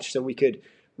VCRs attached so we could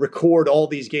record all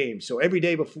these games. So every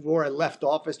day before I left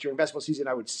office during basketball season,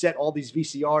 I would set all these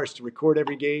VCRs to record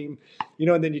every game,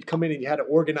 and then you'd come in and you had to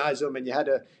organize them and you had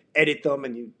to edit them,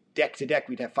 and you deck to deck,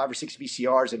 we'd have 5 or 6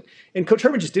 VCRs. And Coach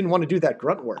Herman just didn't want to do that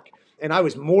grunt work. And I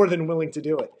was more than willing to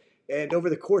do it. And over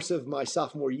the course of my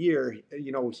sophomore year,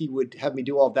 he would have me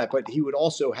do all of that, but he would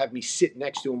also have me sit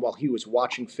next to him while he was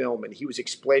watching film and he was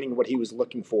explaining what he was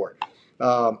looking for.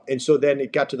 And so then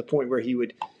it got to the point where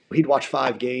he'd watch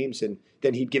 5 games and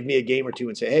then he'd give me a game or 2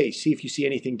 and say, hey, see if you see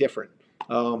anything different.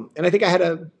 And I think I had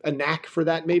a knack for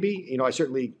that maybe. I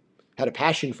certainly had a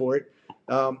passion for it.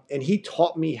 And he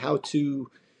taught me how to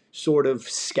sort of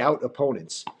scout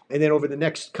opponents. And then over the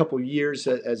next couple of years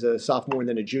as a sophomore and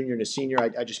then a junior and a senior,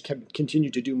 I just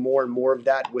continued to do more and more of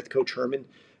that with Coach Herman.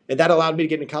 And that allowed me to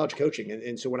get into college coaching.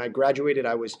 And so when I graduated,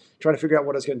 I was trying to figure out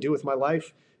what I was going to do with my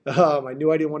life. I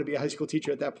knew I didn't want to be a high school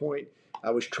teacher at that point.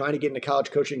 I was trying to get into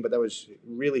college coaching, but that was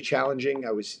really challenging.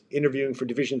 I was interviewing for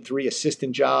Division III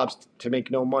assistant jobs to make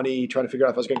no money, trying to figure out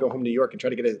if I was going to go home to New York and try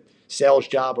to get a sales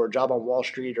job or a job on Wall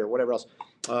Street or whatever else.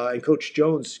 And Coach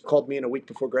Jones called me in a week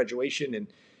before graduation, and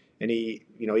he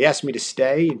asked me to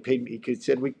stay and paid me. He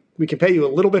said, we can pay you a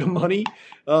little bit of money,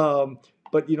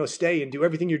 but stay and do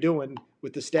everything you're doing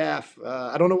with the staff.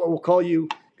 I don't know what we'll call you,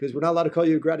 because we're not allowed to call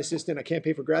you a grad assistant. I can't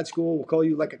pay for grad school. We'll call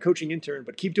you like a coaching intern,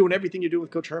 but keep doing everything you do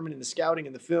with Coach Herman and the scouting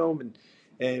and the film,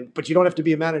 but you don't have to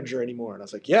be a manager anymore. And I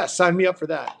was like, yeah, sign me up for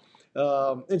that.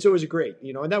 And so it was great,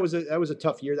 and that was a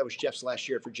tough year. That was Jeff's last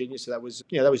year at Virginia. So that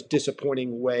was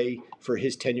disappointing way for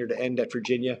his tenure to end at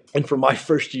Virginia. And for my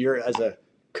first year as a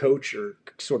coach or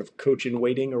sort of coach in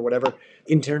waiting or whatever,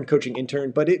 coaching intern,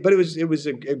 but it was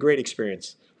a great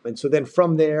experience. And so then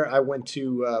from there, I went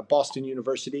to Boston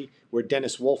University, where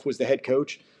Dennis Wolf was the head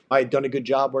coach. I had done a good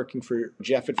job working for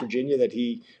Jeff at Virginia, that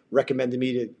he recommended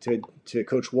me to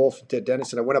Coach Wolf, to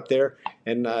Dennis, and I went up there.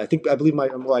 And I believe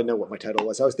I know what my title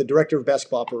was. I was the director of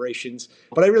basketball operations,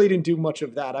 but I really didn't do much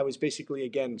of that. I was basically,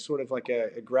 again, sort of like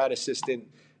a grad assistant,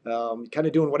 kind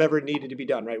of doing whatever needed to be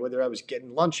done, right? Whether I was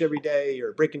getting lunch every day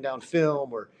or breaking down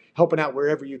film or helping out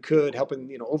wherever you could,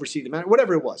 helping, oversee the man,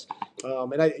 whatever it was.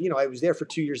 And I was there for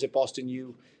 2 years at Boston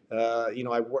U. I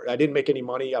didn't make any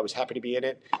money. I was happy to be in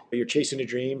it. You're chasing a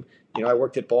dream. I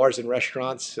worked at bars and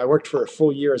restaurants. I worked for a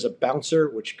full year as a bouncer,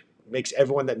 which makes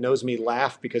everyone that knows me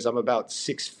laugh because I'm about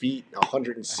 6 feet,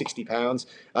 160 pounds.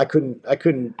 I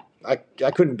couldn't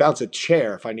bounce a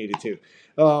chair if I needed to.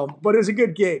 But it was a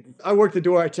good gig. I worked the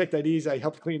door. I checked IDs. I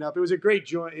helped clean up. It was a great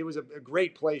joint. It was a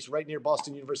great place right near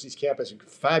Boston University's campus. A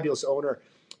fabulous owner,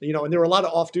 and there were a lot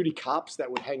of off-duty cops that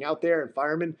would hang out there and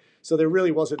firemen. So there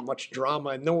really wasn't much drama,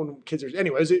 and no one kids.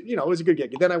 Anyway, it was a good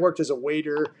gig. And then I worked as a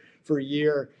waiter for a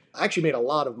year. I actually made a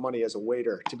lot of money as a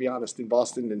waiter, to be honest, in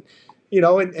Boston, and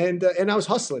I was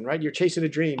hustling. Right, you're chasing a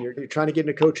dream. You're trying to get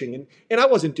into coaching, and I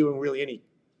wasn't doing really any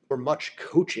or much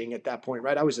coaching at that point.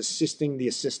 Right, I was assisting the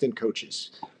assistant coaches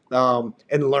and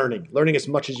learning as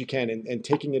much as you can, and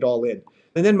taking it all in.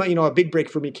 And then a big break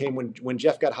for me came when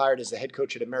Jeff got hired as the head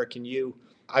coach at American U.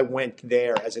 I went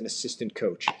there as an assistant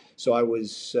coach. So I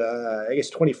was, I guess,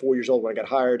 24 years old when I got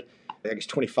hired. I guess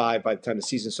 25 by the time the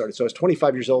season started. So I was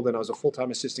 25 years old, and I was a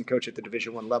full-time assistant coach at the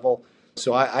Division I level.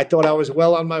 So I thought I was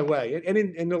well on my way, and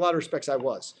in a lot of respects I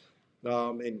was.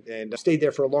 And I stayed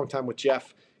there for a long time with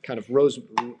Jeff. Kind of rose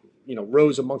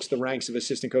amongst the ranks of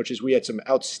assistant coaches. We had some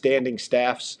outstanding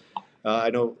staffs.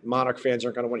 I know Monarch fans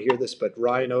aren't going to want to hear this, but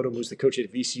Ryan Odom, who's the coach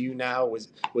at VCU now,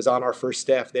 was on our first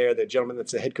staff there. The gentleman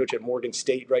that's the head coach at Morgan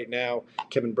State right now,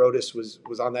 Kevin Brodus,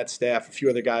 was on that staff. A few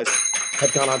other guys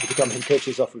have gone on to become head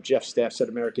coaches off of Jeff's staff at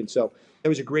American. So it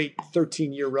was a great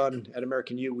 13-year run at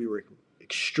American U. We were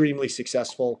extremely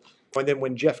successful. And then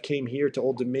when Jeff came here to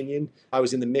Old Dominion, I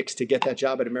was in the mix to get that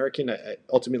job at American.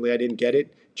 Ultimately, I didn't get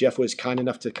it. Jeff was kind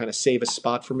enough to kind of save a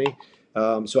spot for me.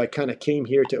 So I kind of came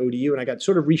here to ODU, and I got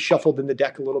sort of reshuffled in the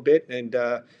deck a little bit. And,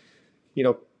 I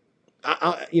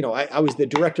was the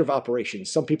director of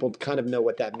operations. Some people kind of know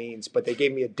what that means, but they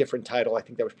gave me a different title. I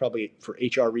think that was probably for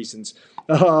HR reasons.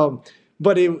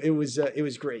 But it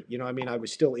was great. I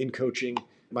was still in coaching.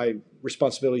 My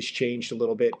responsibilities changed a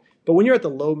little bit. But when you're at the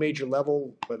low major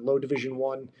level, but low Division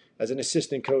I, as an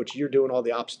assistant coach, you're doing all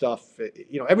the op stuff.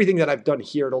 Everything that I've done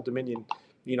here at Old Dominion,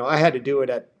 I had to do it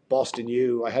at Boston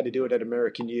U. I had to do it at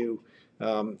American U.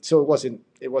 So it wasn't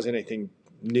anything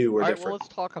new or All right, different. well,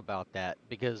 let's talk about that,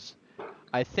 because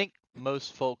I think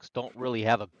most folks don't really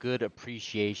have a good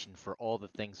appreciation for all the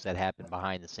things that happen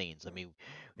behind the scenes. I mean,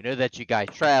 we know that you guys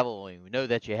travel, and we know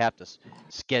that you have to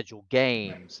schedule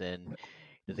games, and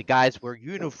the guys wear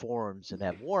uniforms and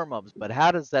have warm-ups, but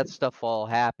how does that stuff all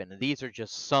happen? And these are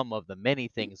just some of the many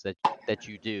things that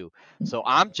you do. So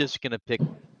I'm just going to pick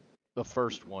the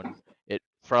first one. It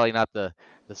probably not the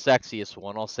sexiest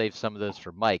one. I'll save some of those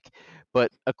for Mike.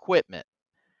 But equipment.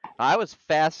 I was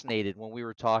fascinated when we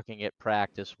were talking at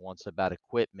practice once about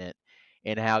equipment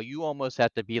and how you almost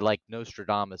have to be like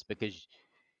Nostradamus, because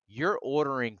you're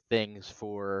ordering things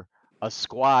for a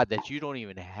squad that you don't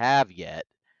even have yet.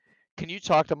 Can you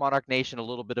talk to Monarch Nation a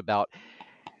little bit about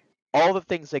all the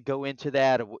things that go into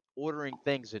that, of ordering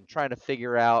things and trying to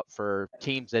figure out for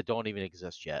teams that don't even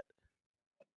exist yet?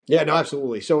 Yeah, no,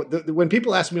 absolutely. So when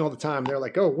people ask me all the time, they're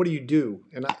like, "Oh, what do you do?"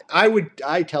 And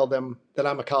I tell them that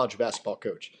I'm a college basketball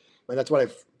coach, and that's what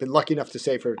I've been lucky enough to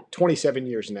say for 27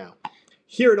 years now.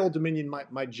 Here at Old Dominion,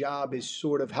 my job is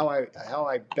sort of how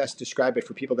I best describe it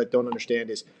for people that don't understand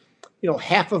is,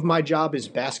 half of my job is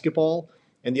basketball,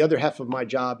 and the other half of my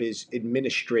job is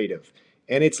administrative,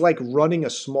 and it's like running a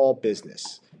small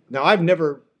business. Now, I've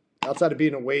never, outside of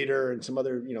being a waiter and some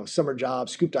other, summer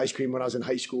jobs, scooped ice cream when I was in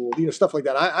high school, stuff like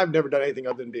that. I've never done anything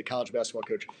other than be a college basketball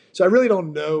coach. So I really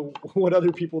don't know what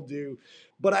other people do,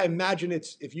 but I imagine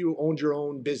it's, if you owned your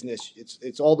own business,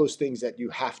 it's all those things that you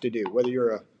have to do, whether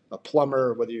you're a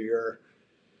plumber, whether you're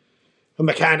a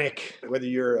mechanic, whether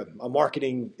you're a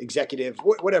marketing executive,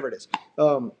 whatever it is.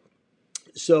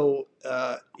 So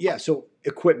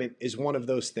equipment is one of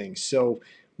those things. So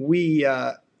we,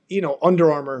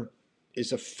 Under Armour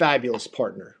is a fabulous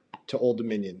partner to Old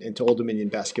Dominion and to Old Dominion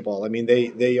basketball. I mean,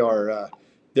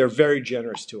 they're very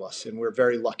generous to us, and we're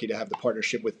very lucky to have the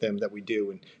partnership with them that we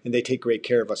do, and they take great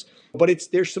care of us. But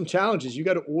there's some challenges. You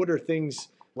got to order things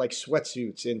like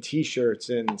sweatsuits and T-shirts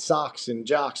and socks and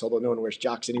jocks, although no one wears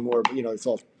jocks anymore. But it's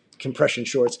all compression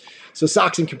shorts. So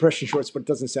socks and compression shorts, but it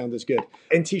doesn't sound as good.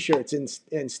 And T-shirts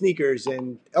and sneakers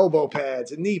and elbow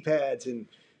pads and knee pads and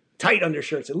tight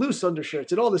undershirts and loose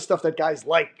undershirts and all this stuff that guys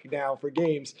like now for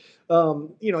games.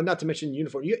 Not to mention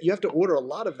uniform. You have to order a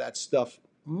lot of that stuff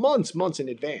months in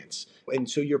advance. And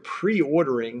so you're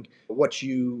pre-ordering what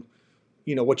you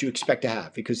expect to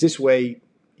have, because this way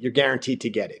you're guaranteed to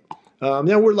get it.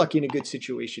 Now we're lucky in a good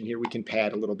situation here. We can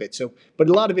pad a little bit. But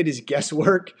a lot of it is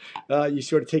guesswork. You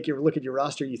sort of take a look at your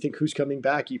roster. You think who's coming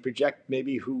back. You project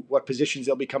maybe what positions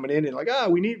they'll be coming in, and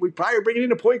we probably are bringing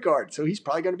in a point guard, so he's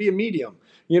probably going to be a medium.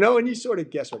 And you sort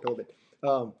of guesswork a little bit.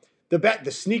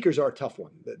 The sneakers are a tough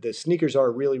one. The sneakers are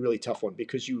a really, really tough one,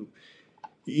 because you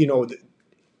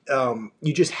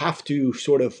just have to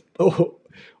sort of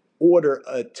order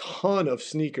a ton of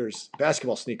sneakers,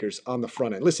 basketball sneakers on the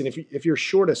front end. Listen, if you're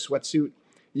short a sweatsuit,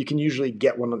 you can usually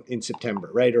get one in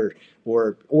September, right?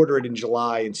 Or order it in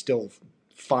July and still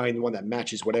find one that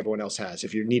matches what everyone else has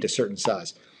if you need a certain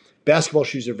size. Basketball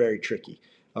shoes are very tricky.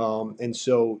 And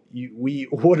so we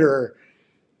order,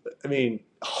 I mean,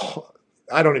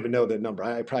 I don't even know the number.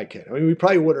 I probably can't. I mean, we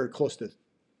probably order close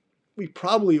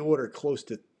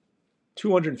to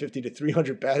 250 to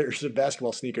 300 pairs of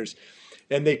basketball sneakers.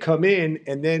 And they come in,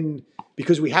 and then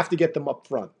because we have to get them up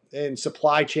front, and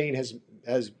supply chain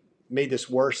has made this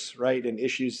worse, right? And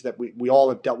issues that we all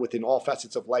have dealt with in all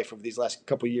facets of life over these last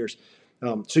couple of years.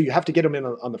 So you have to get them in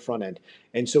on the front end.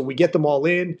 And so we get them all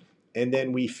in, and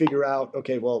then we figure out,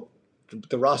 okay, well,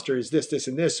 the roster is this, this,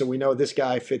 and this. So we know this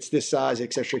guy fits this size,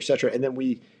 et cetera, et cetera. And then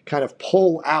we kind of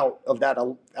pull out of that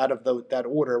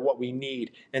order what we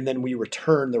need, and then we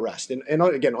return the rest. And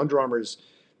again, Under Armour is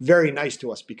very nice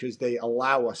to us because they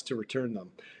allow us to return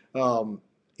them.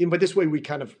 But this way we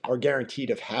kind of are guaranteed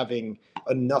of having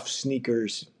enough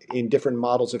sneakers in different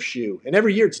models of shoe. And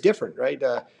every year it's different, right?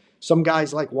 Some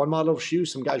guys like one model of shoe.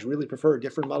 Some guys really prefer a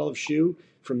different model of shoe.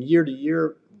 From year to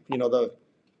year, the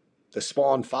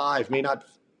Spawn 5 may not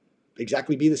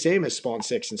exactly be the same as Spawn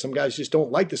 6. And some guys just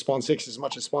don't like the Spawn 6 as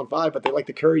much as Spawn 5, but they like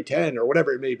the Curry 10 or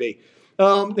whatever it may be.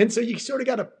 And so you sort of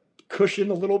got to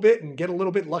cushion a little bit and get a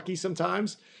little bit lucky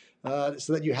sometimes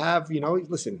so that you have,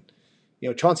 listen,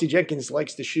 Chauncey Jenkins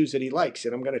likes the shoes that he likes,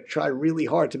 and I'm going to try really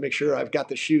hard to make sure I've got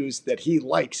the shoes that he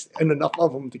likes and enough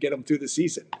of them to get him through the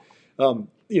season.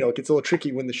 It gets a little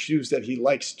tricky when the shoes that he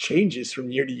likes changes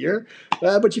from year to year,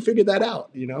 but you figure that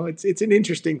out. It's an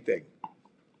interesting thing.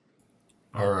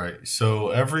 All right. So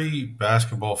every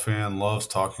basketball fan loves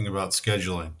talking about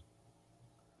scheduling.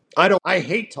 I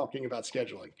hate talking about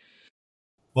scheduling.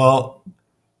 Well,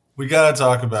 we got to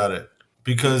talk about it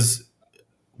because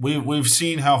we've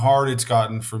seen how hard it's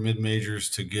gotten for mid-majors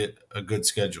to get a good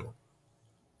schedule.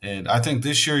 And I think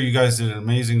this year you guys did an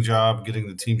amazing job getting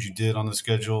the teams you did on the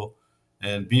schedule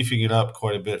and beefing it up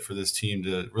quite a bit for this team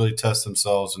to really test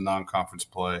themselves in non-conference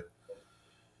play.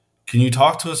 Can you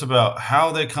talk to us about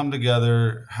how they come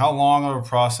together, how long of a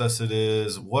process it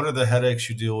is, what are the headaches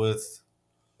you deal with?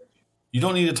 You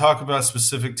don't need to talk about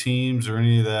specific teams or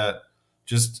any of that.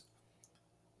 Just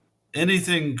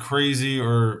anything crazy,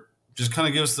 or just kind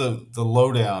of give us the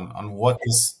lowdown on what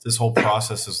this whole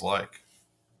process is like.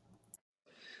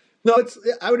 No,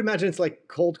 I would imagine it's like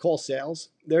cold call sales.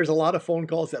 There's a lot of phone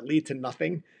calls that lead to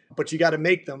nothing, but you got to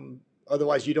make them.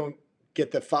 Otherwise you don't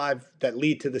get the 5 that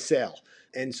lead to the sale.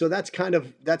 And so that's kind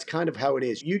of how it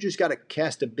is. You just got to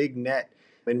cast a big net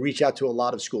and reach out to a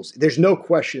lot of schools. There's no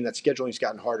question that scheduling's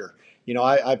gotten harder.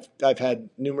 I've had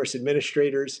numerous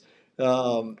administrators,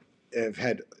 I've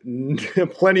had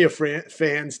plenty of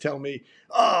fans tell me,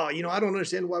 I don't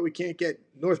understand why we can't get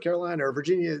North Carolina or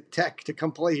Virginia Tech to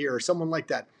come play here or someone like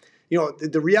that.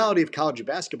 The reality of college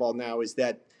basketball now is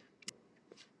that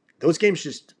those games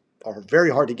just are very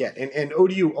hard to get. And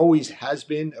ODU always has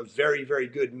been a very, very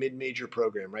good mid-major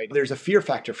program, right? There's a fear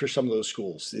factor for some of those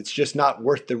schools. It's just not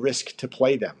worth the risk to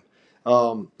play them,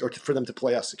 for them to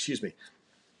play us, excuse me.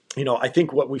 I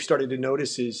think what we've started to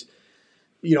notice is,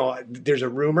 there's a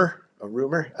rumor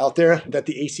out there that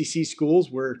the ACC schools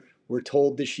were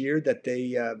told this year that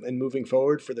they, and moving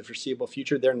forward for the foreseeable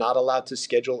future, they're not allowed to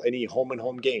schedule any home and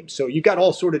home games. So you've got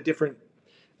all sort of different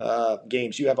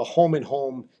games. You have a home and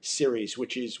home series,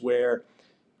 which is where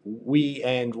we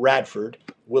and Radford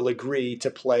will agree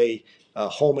to play a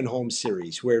home and home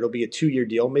series where it'll be a 2-year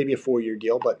deal, maybe a 4-year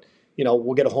deal, but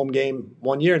we'll get a home game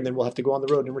 1 year and then we'll have to go on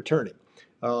the road and return it.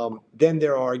 Then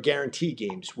there are guarantee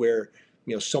games where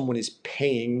someone is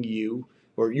paying you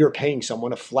or you're paying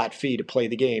someone a flat fee to play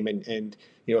the game, and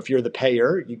if you're the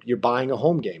payer, you're buying a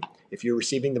home game. If you're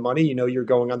receiving the money, you're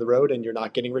going on the road and you're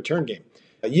not getting return game.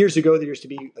 Years ago, there used to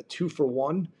be a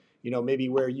 2-for-1, maybe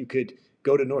where you could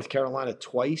go to North Carolina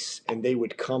twice and they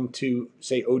would come to,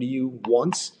 say, ODU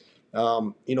once.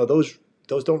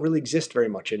 Those don't really exist very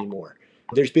much anymore.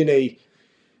 There's been and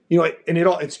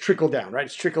it's trickled down, right?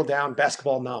 It's trickled down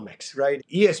basketball-nomics, right?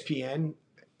 ESPN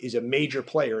is a major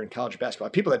player in college basketball.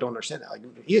 People that don't understand that, like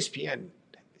ESPN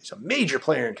is a major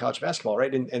player in college basketball,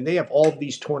 right? And they have all of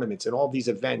these tournaments and all of these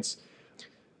events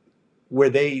where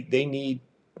they need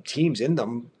teams in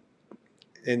them,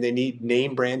 and they need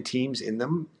name brand teams in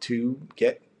them to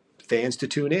get fans to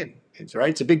tune in.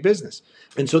 It's a big business.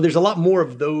 And so there's a lot more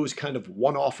of those kind of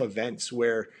one-off events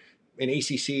where an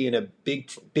ACC and a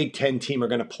Big Ten team are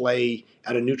going to play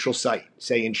at a neutral site,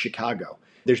 say in Chicago.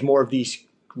 There's more of these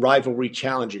rivalry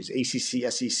challenges,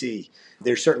 ACC, SEC.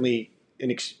 There's certainly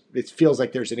it feels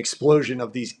like there's an explosion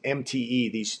of these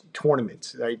MTE, these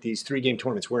tournaments, right? These 3-game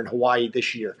tournaments. We're in Hawaii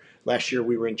this year. Last year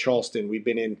we were in Charleston. We've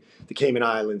been in the Cayman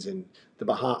Islands and the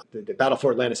Bahamas, the Battle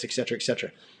for Atlantis, et cetera, et cetera.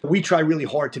 We try really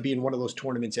hard to be in one of those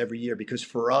tournaments every year because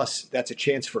for us, that's a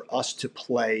chance for us to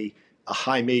play a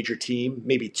high major team,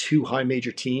 maybe 2 high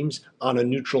major teams on a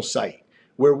neutral site,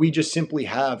 where we just simply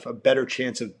have a better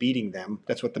chance of beating them.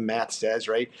 That's what the math says,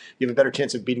 right? You have a better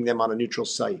chance of beating them on a neutral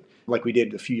site, like we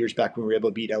did a few years back when we were able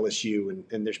to beat LSU,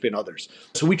 and there's been others.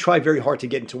 So we try very hard to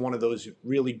get into one of those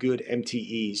really good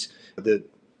MTEs. I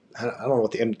don't know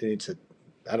what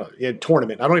the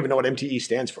tournament. I don't even know what MTE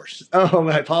stands for.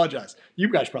 I apologize. You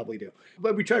guys probably do.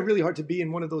 But we try really hard to be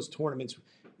in one of those tournaments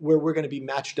where we're going to be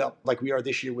matched up like we are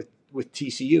this year with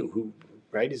TCU, who,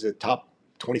 right, is a top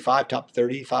 25, top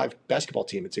 35 basketball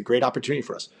team. It's a great opportunity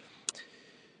for us.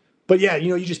 But yeah,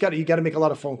 you just got to make a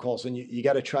lot of phone calls, and you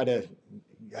got to try to.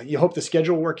 You hope the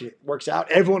schedule works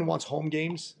out. Everyone wants home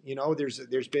games.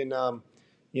 There's been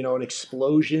an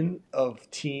explosion of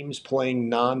teams playing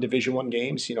non-Division I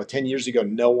games. 10 years ago,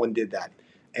 no one did that,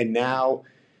 and now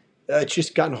it's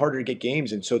just gotten harder to get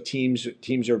games, and so teams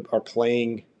are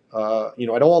playing.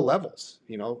 At all levels.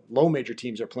 Low major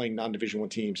teams are playing non-Division I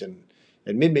teams, and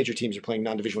mid-major teams are playing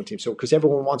non-Division I teams. So because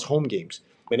everyone wants home games,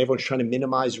 and everyone's trying to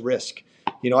minimize risk.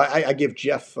 I give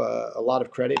Jeff a lot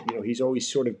of credit. He's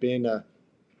always sort of been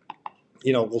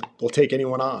we'll take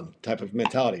anyone on type of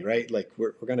mentality, right? Like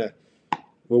we're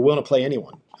willing to play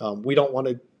anyone. We don't want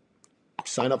to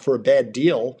sign up for a bad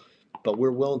deal, but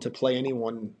we're willing to play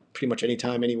anyone pretty much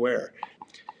anytime, anywhere.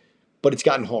 But it's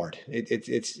gotten hard.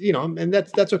 It's and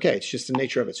that's okay. It's just the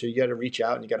nature of it. So you got to reach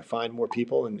out and you got to find more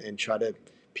people and try to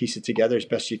piece it together as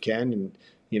best you can. And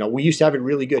we used to have it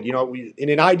really good. In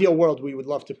an ideal world, we would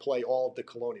love to play all of the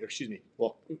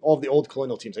all of the old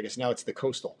Colonial teams. I guess now it's the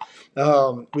Coastal.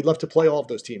 We'd love to play all of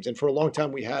those teams. And for a long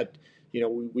time, we had.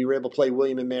 We were able to play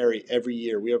William and Mary every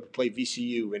year. We were able to play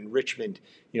VCU and Richmond.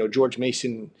 George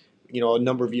Mason. A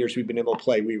number of years we've been able to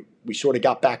play. We sort of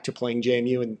got back to playing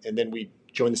JMU, and then we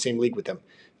joined the same league with them,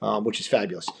 which is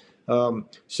fabulous.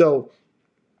 So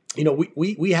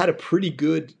we had a pretty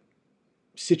good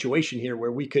situation here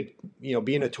where we could,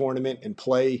 be in a tournament and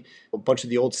play a bunch of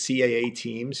the old CAA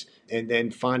teams and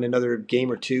then find another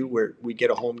game or two where we get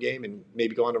a home game and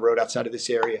maybe go on the road outside of this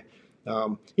area.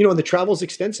 And the travel is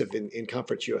extensive in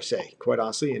Conference USA, quite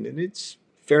honestly, and it's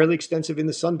fairly extensive in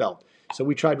the Sun Belt. So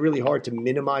we tried really hard to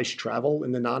minimize travel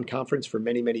in the non-conference for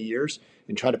many, many years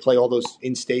and try to play all those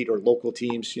in-state or local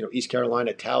teams, East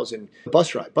Carolina, Towson, bus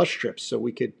trips, so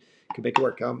we could make it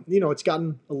work. It's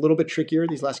gotten a little bit trickier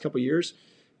these last couple of years,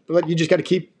 but you just got to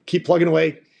keep plugging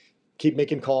away, keep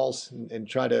making calls, and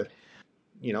try to,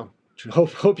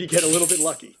 hope you get a little bit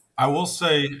lucky. I will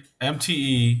say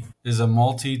MTE is a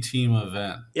multi-team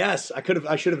event. Yes,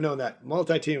 I should have known that.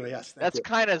 Multi-team, yes. That's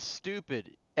kind of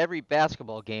stupid. Every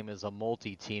basketball game is a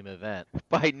multi-team event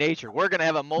by nature. We're going to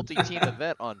have a multi-team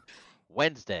event on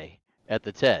Wednesday at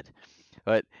the TED.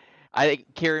 But I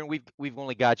think, Kieran, we've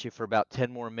only got you for about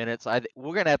 10 more minutes.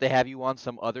 We're going to have you on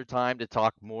some other time to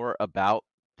talk more about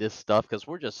this stuff because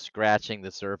we're just scratching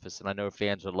the surface, and I know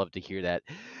fans would love to hear that.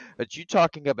 But you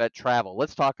talking about travel,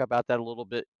 let's talk about that a little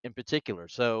bit in particular.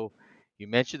 So you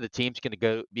mentioned the team's going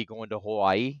to be going to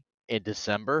Hawaii in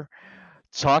December.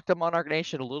 Talk to Monarch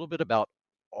Nation a little bit about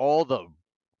all the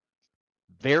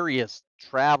various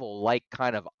travel-like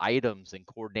kind of items and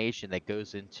coordination that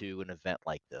goes into an event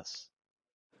like this.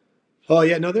 Oh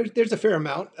yeah, no, there's a fair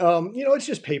amount. It's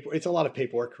just paper. It's a lot of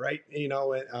paperwork, right?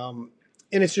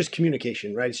 And it's just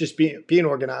communication, right? It's just being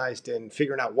organized and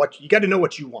figuring out you got to know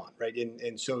what you want, right?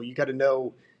 And so you got to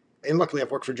know. And luckily,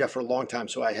 I've worked for Jeff for a long time,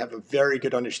 so I have a very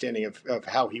good understanding of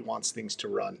how he wants things to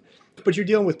run. But you're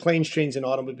dealing with planes, trains, and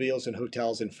automobiles, and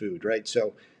hotels and food, right?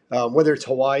 So whether it's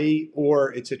Hawaii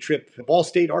or it's a trip, Ball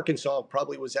State, Arkansas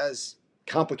probably was as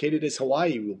complicated as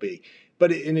Hawaii will be.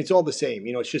 But it's all the same.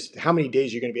 It's just how many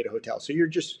days you're going to be at a hotel. So you're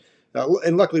just,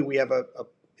 and luckily we have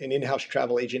an in-house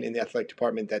travel agent in the athletic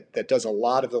department that does a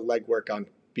lot of the legwork on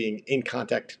being in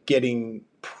contact, getting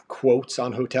quotes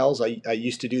on hotels. I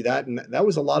used to do that, and that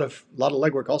was a lot of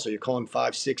legwork. Also, you're calling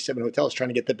 5, 6, 7 hotels trying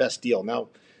to get the best deal.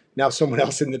 Now someone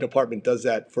else in the department does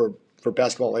that for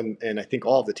basketball and I think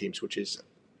all of the teams, which is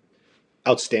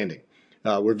outstanding.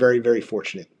 We're very, very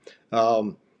fortunate.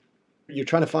 You're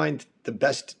trying to find the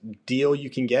best deal you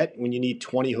can get when you need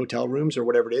 20 hotel rooms or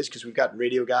whatever it is, because we've got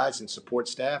radio guys and support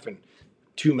staff and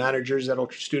 2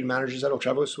 student managers that'll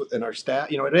travel with in our staff.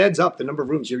 It adds up the number of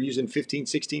rooms. You're using 15,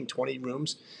 16, 20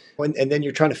 rooms. And then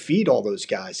you're trying to feed all those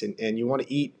guys and you want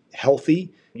to eat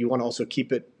healthy. You want to also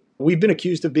keep it We've been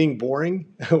accused of being boring.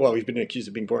 Well, we've been accused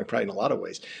of being boring probably in a lot of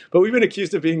ways, but we've been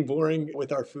accused of being boring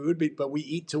with our food, but we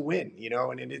eat to win,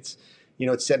 and it's,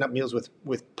 it's setting up meals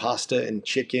with pasta and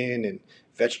chicken and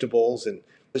vegetables. And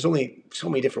there's only so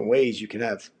many different ways you can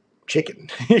have chicken,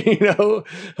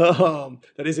 that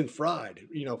isn't fried,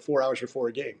 4 hours before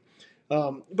a game.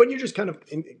 But you're just kind of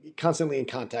constantly in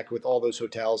contact with all those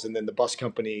hotels, and then the bus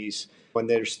companies. When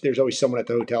there's always someone at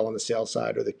the hotel on the sales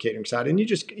side or the catering side, and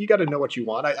you got to know what you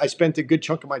want. I spent a good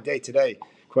chunk of my day today,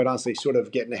 quite honestly, sort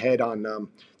of getting ahead on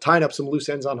tying up some loose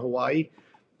ends on Hawaii,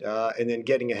 and then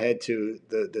getting ahead to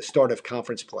the start of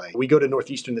conference play. We go to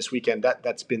Northeastern this weekend.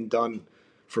 That's been done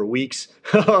for weeks,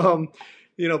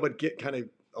 but get kind of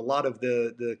a lot of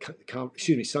the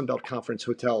Sunbelt Conference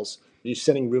hotels. You're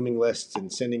sending rooming lists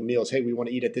and sending meals. Hey, we want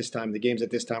to eat at this time. The game's at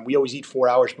this time. We always eat 4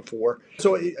 hours before.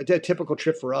 So a typical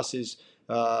trip for us is,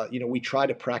 we try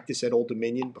to practice at Old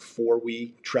Dominion before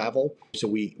we travel. So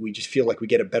we just feel like we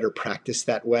get a better practice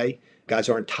that way. Guys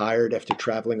aren't tired after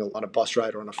traveling on a bus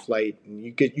ride or on a flight. And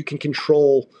you can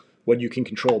control what you can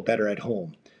control better at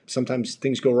home. Sometimes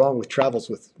things go wrong with travels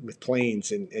with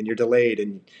planes and you're delayed.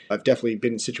 And I've definitely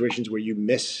been in situations where you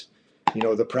miss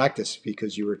the practice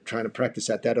because you were trying to practice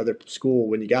at that other school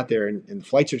when you got there and the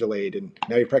flights are delayed and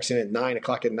now you're practicing at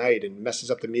 9:00 at night and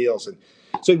messes up the meals. And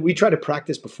so we try to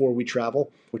practice before we travel.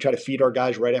 We try to feed our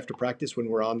guys right after practice when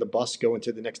we're on the bus going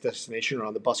to the next destination or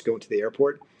on the bus going to the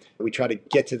airport. We try to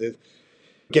get to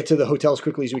the hotel as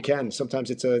quickly as we can.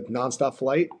 Sometimes it's a nonstop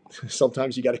flight.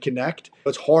 Sometimes you got to connect.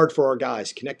 It's hard for our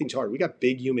guys. Connecting's hard. We got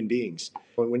big human beings.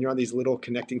 When you're on these little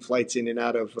connecting flights in and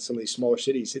out of some of these smaller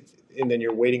cities, and then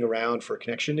you're waiting around for a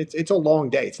connection, it's a long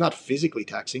day. It's not physically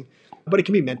taxing, but it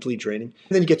can be mentally draining.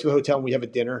 And then you get to the hotel and we have a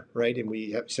dinner, right? And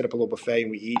we set up a little buffet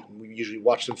and we eat. And we usually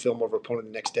watch some film of our opponent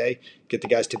the next day, get the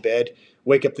guys to bed,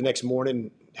 wake up the next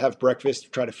morning, have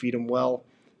breakfast, try to feed them well.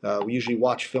 We usually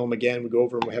watch film again. We go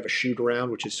over and we have a shoot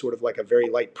around, which is sort of like a very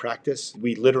light practice.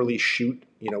 We literally shoot.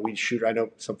 We shoot. I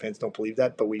know some fans don't believe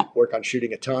that, but we work on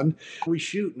shooting a ton. We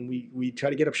shoot and we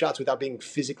try to get up shots without being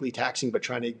physically taxing, but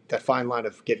trying to that fine line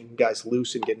of getting guys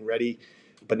loose and getting ready,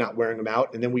 but not wearing them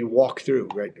out. And then we walk through,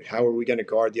 right? How are we going to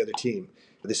guard the other team?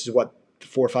 This is what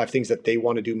 4 or 5 things that they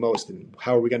want to do most, and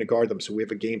how are we going to guard them? So we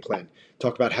have a game plan.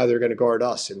 Talk about how they're going to guard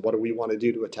us and what do we want to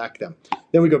do to attack them.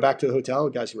 Then we go back to the hotel,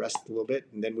 guys rest a little bit,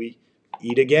 and then we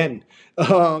eat again.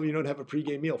 You don't have a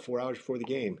pregame meal 4 hours before the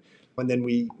game, and then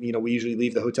we usually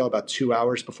leave the hotel about 2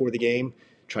 hours before the game.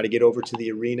 Try to get over to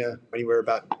the arena anywhere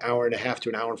about an hour and a half to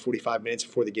an hour and 45 minutes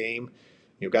before the game.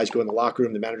 Guys go in the locker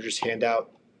room. The managers hand out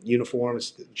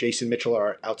uniforms. Jason Mitchell,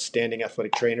 our outstanding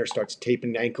athletic trainer, starts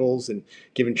taping ankles and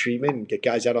giving treatment and get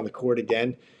guys out on the court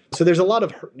again. So there's a lot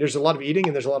of eating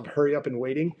and there's a lot of hurry up and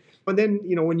waiting. And then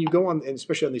when you go on, and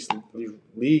especially on these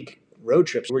league road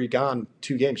trips where you're gone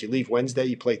 2 games, you leave Wednesday,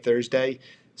 you play Thursday.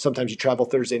 Sometimes you travel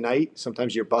Thursday night.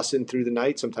 Sometimes you're bussing through the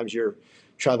night. Sometimes you're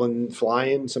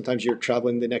flying. Sometimes you're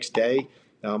traveling the next day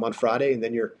on Friday, and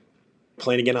then you're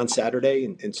playing again on Saturday.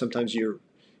 And sometimes you're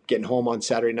getting home on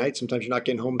Saturday night. Sometimes you're not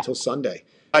getting home until Sunday.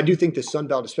 I do think the Sun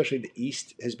Belt, especially the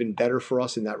East, has been better for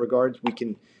us in that regard.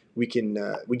 We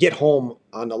get home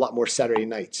on a lot more Saturday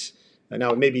nights.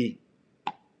 Now it may be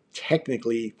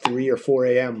technically 3 or 4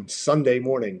 a.m. Sunday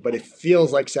morning, but it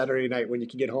feels like Saturday night when you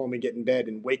can get home and get in bed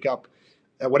and wake up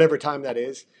at whatever time that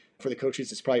is. For the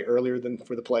coaches, it's probably earlier than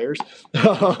for the players.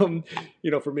 For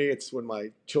me, it's when my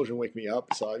children wake me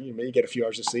up. So you may get a few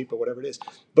hours of sleep or whatever it is.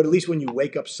 But at least when you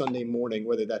wake up Sunday morning,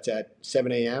 whether that's at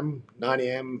 7 a.m., 9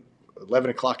 a.m., 11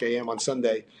 o'clock a.m. on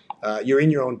Sunday, you're in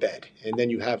your own bed. And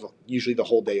then you have usually the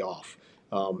whole day off.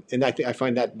 And I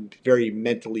find that very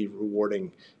mentally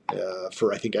rewarding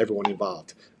for, I think, everyone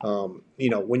involved.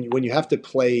 When you have to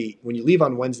play, when you leave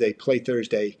on Wednesday, play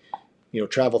Thursday,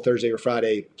 travel Thursday or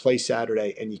Friday, play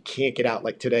Saturday, and you can't get out.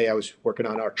 Like today, I was working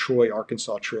on our Troy,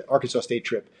 Arkansas State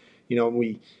trip. And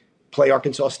we play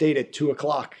Arkansas State at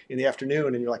 2:00 in the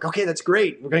afternoon, and you're like, okay, that's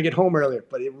great. We're going to get home earlier.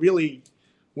 But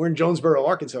we're in Jonesboro,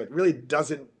 Arkansas. It really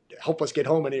doesn't help us get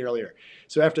home any earlier.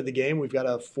 So after the game, we've got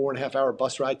a 4.5 hour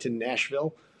bus ride to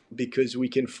Nashville because we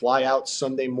can fly out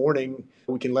Sunday morning.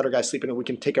 We can let our guys sleep in, and we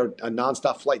can take a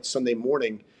nonstop flight Sunday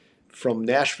morning from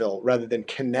Nashville rather than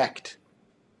connect.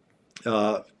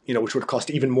 Which would cost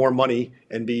even more money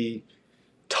and be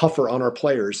tougher on our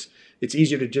players. It's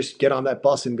easier to just get on that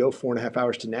bus and go 4.5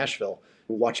 hours to Nashville,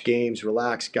 watch games,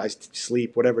 relax, guys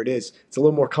sleep, whatever it is. It's a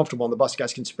little more comfortable on the bus.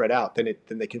 Guys can spread out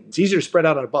It's easier to spread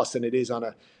out on a bus than it is on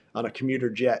a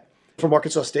commuter jet. From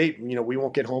Arkansas State, we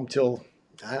won't get home till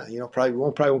probably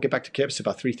won't get back to campus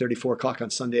about 3:30, 4 o'clock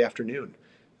on Sunday afternoon.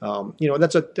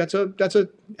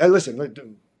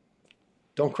 Listen.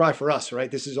 don't cry for us, right?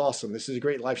 This is awesome. This is a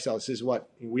great lifestyle. This is what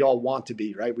we all want to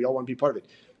be, right? We all want to be part of it.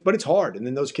 But it's hard. And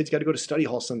then those kids got to go to study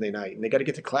hall Sunday night and they got to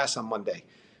get to class on Monday.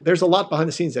 There's a lot behind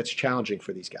the scenes that's challenging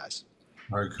for these guys.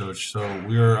 All right, Coach. So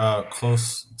we're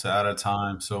close to out of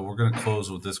time. So we're going to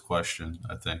close with this question,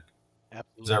 I think.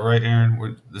 Is that Absolutely. right,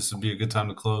 Aaron? This would be a good time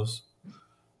to close.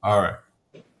 All right.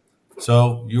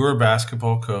 So you were a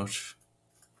basketball coach.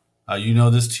 You know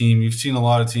this team. You've seen a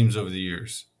lot of teams over the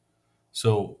years.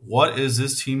 So what is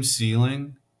this team's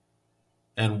ceiling,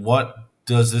 and what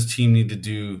does this team need to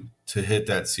do to hit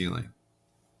that ceiling?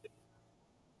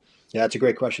 Yeah, that's a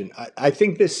great question. I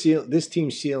think this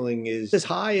team's ceiling is as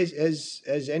high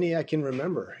as any I can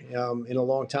remember in a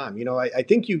long time. I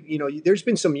think there's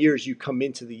been some years you come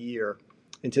into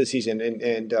the season,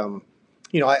 and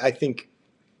I think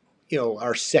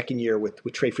our second year with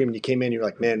Trey Freeman, you came in, you're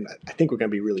like, man, I think we're going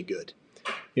to be really good.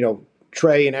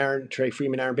 Trey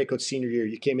Freeman, Aaron Bakehoe's senior year,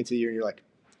 you came into the year and you're like,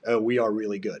 oh, we are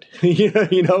really good.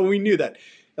 We knew that.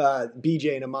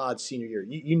 BJ and Ahmad's senior year,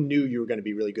 you knew you were going to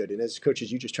be really good. And as coaches,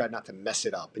 you just tried not to mess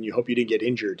it up and you hope you didn't get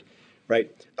injured,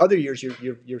 right? Other years,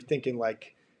 you're thinking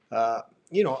like, I'm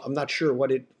not sure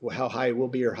how high it will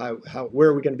be or where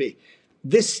are we going to be.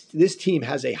 This team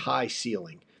has a high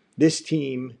ceiling. This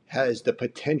team has the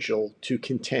potential to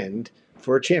contend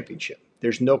for a championship.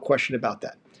 There's no question about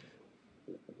that.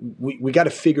 We got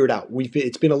to figure it out.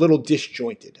 It's been a little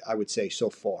disjointed, I would say, so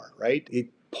far, right?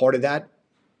 Part of that,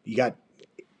 you got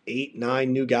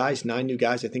 9 new guys,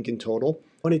 I think, in total.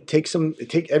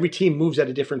 And every team moves at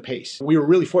a different pace. We were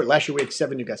really fortunate. Last year we had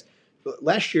 7 new guys.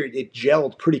 Last year it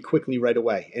gelled pretty quickly right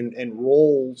away, and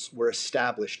roles were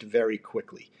established very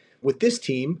quickly. With this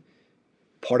team,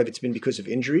 part of it's been because of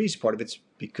injuries, part of it's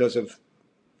because of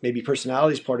maybe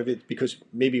personalities, part of it because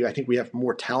maybe I think we have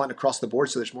more talent across the board,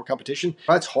 so there's more competition.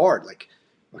 That's hard. Like,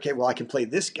 okay, well, I can play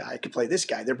this guy, I can play this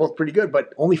guy. They're both pretty good,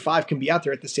 but only 5 can be out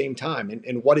there at the same time.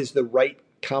 And what is the right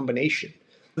combination?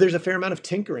 There's a fair amount of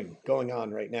tinkering going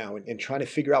on right now and trying to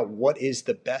figure out what is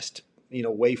the best,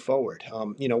 way forward.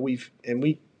 We've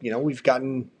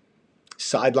gotten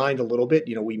sidelined a little bit.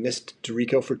 We missed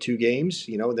Dorico for 2 games,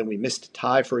 and then we missed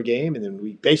Ty for a game, and then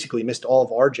we basically missed all of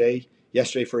RJ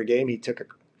yesterday for a game. He took an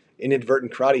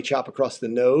inadvertent karate chop across the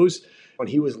nose when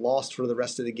he was lost for the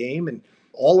rest of the game. And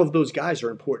all of those guys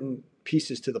are important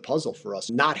pieces to the puzzle for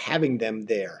us. Not having them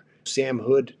there. Sam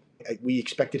Hood, we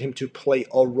expected him to play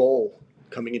a role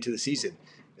coming into the season,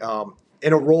 and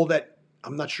a role that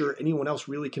I'm not sure anyone else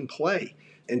really can play.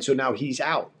 And so now he's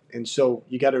out. And so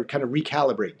you got to kind of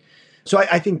recalibrate. So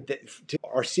I think that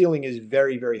our ceiling is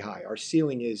very, very high. Our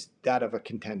ceiling is that of a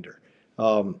contender.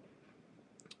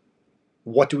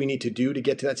 What do we need to do to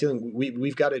get to that ceiling?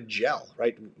 We've got to gel,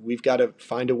 right? We've got to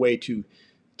find a way to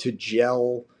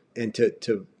gel and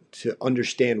to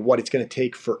understand what it's going to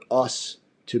take for us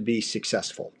to be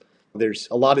successful. There's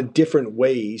a lot of different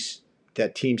ways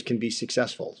that teams can be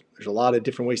successful. There's a lot of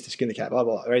different ways to skin the cat, blah,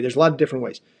 blah, blah, right? There's a lot of different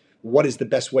ways. What is the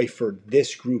best way for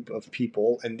this group of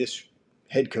people and this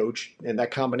head coach and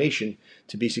that combination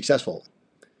to be successful?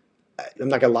 I'm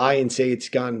not going to lie and say it's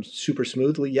gone super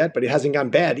smoothly yet, but it hasn't gone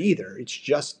bad either. It's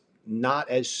just not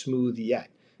as smooth yet.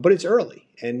 But it's early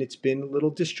and it's been a little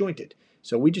disjointed.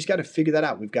 So we just got to figure that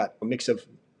out. We've got a mix of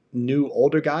new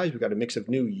older guys. We've got a mix of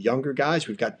new younger guys.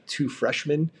 We've got 2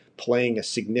 freshmen playing a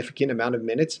significant amount of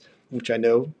minutes, which I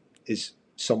know is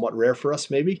somewhat rare for us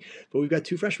maybe. But we've got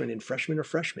 2 freshmen, and freshmen are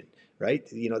freshmen, right?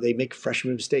 They make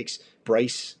freshman mistakes.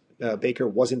 Bryce Baker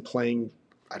wasn't playing,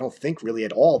 I don't think, really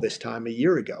at all this time a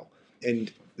year ago.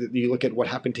 And you look at what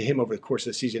happened to him over the course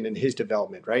of the season and his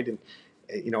development, right? And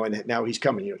now he's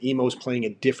coming. Emo's playing a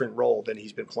different role than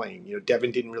he's been playing.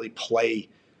 Devin didn't really play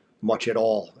much at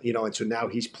all. And so now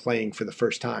he's playing for the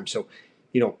first time. So,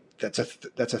 that's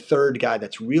a third guy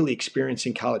that's really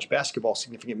experiencing college basketball,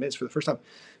 significant minutes for the first time.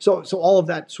 So all of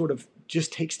that sort of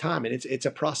just takes time, and it's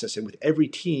a process. And with every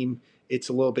team, it's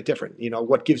a little bit different.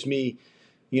 What gives me,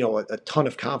 a ton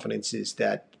of confidence is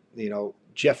that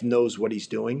Jeff knows what he's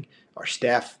doing. Our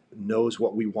staff knows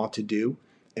what we want to do.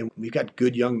 And we've got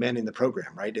good young men in the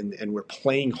program, right? And we're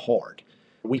playing hard.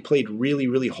 We played really,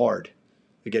 really hard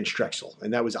against Drexel.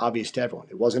 And that was obvious to everyone.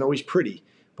 It wasn't always pretty,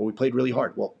 but we played really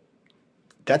hard. Well,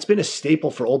 that's been a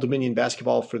staple for Old Dominion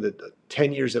basketball for the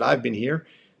 10 years that I've been here.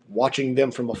 Watching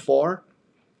them from afar,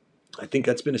 I think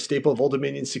that's been a staple of Old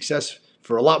Dominion's success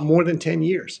for a lot more than 10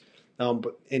 years.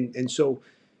 So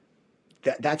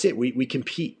that's it. We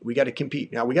compete. We got to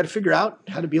compete. Now we got to figure out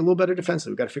how to be a little better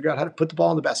defensively. We got to figure out how to put the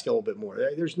ball in the basket a little bit more.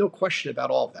 There's no question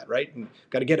about all of that, right? And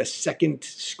got to get a second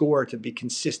scorer to be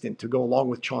consistent to go along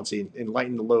with Chauncey and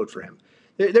lighten the load for him.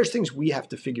 There's things we have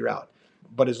to figure out.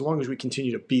 But as long as we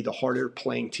continue to be the harder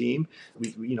playing team,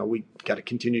 we got to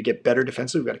continue to get better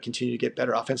defensively. We've got to continue to get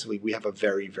better offensively. We have a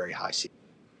very, very high ceiling.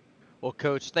 Well,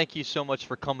 Coach, thank you so much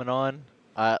for coming on.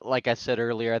 Like I said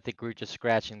earlier, I think we're just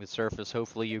scratching the surface.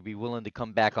 Hopefully, you'll be willing to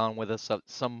come back on with us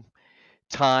some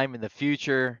time in the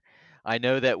future. I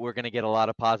know that we're going to get a lot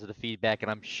of positive feedback,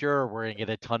 and I'm sure we're going to get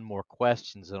a ton more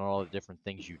questions on all the different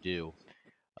things you do.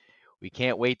 We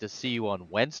can't wait to see you on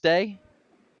Wednesday.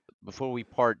 Before we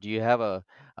part, do you have a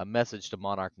message to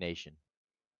Monarch Nation?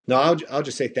 No, I'll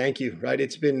just say thank you. Right,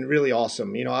 it's been really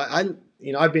awesome.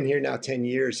 I've been here now 10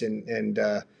 years, and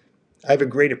I have a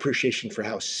great appreciation for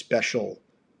how special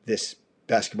this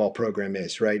basketball program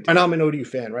is. Right, and I'm an ODU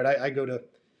fan. Right, I go to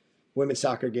women's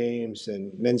soccer games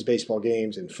and men's baseball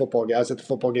games and football games. I was at the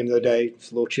football game the other day.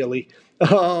 It's a little chilly,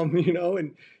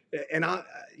 and I,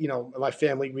 my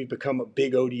family, we've become a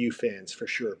big ODU fans for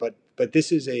sure. But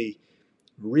this is a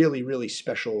really, really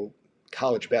special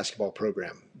college basketball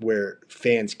program where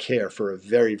fans care for a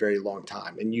very, very long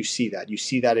time. And you see that. You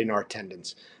see that in our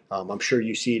attendance. I'm sure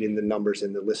you see it in the numbers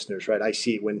and the listeners, right? I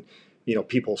see it when,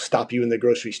 people stop you in the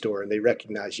grocery store and they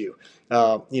recognize you.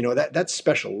 That's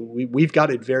special. We've got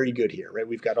it very good here, right?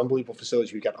 We've got unbelievable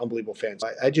facilities. We've got unbelievable fans.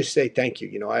 I just say thank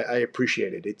you. I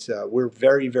appreciate it. We're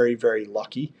very, very, very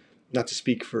lucky. Not to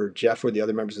speak for Jeff or the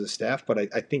other members of the staff, but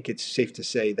I think it's safe to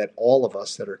say that all of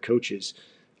us that are coaches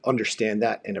understand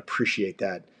that and appreciate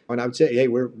that. And I would say, hey,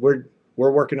 we're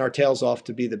working our tails off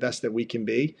to be the best that we can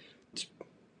be. It's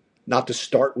not the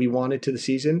start we wanted to the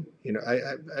season.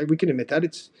 We can admit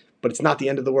that but it's not the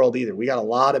end of the world either. We got a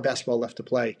lot of basketball left to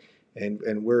play,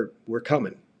 and we're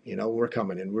coming. We're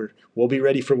coming, and we'll be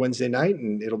ready for Wednesday night,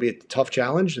 and it'll be a tough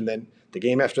challenge. And then the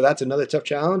game after that's another tough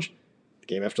challenge. The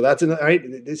game after that's another. Right?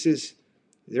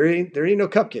 There ain't no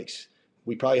cupcakes.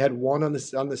 We probably had one on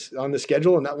the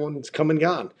schedule, and that one's come and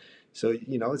gone. So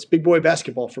it's big boy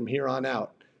basketball from here on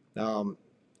out, and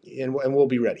we'll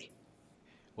be ready.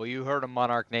 Well, you heard of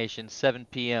Monarch Nation, 7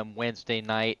 p.m. Wednesday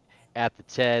night at the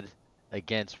TED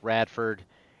against Radford,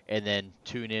 and then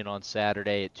tune in on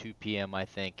Saturday at 2 p.m. I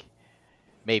think.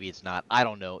 Maybe it's not. I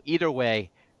don't know. Either way,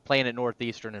 playing at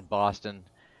Northeastern in Boston.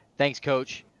 Thanks,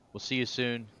 Coach. We'll see you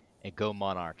soon, and go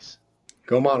Monarchs.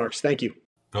 Go Monarchs. Thank you.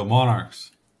 Go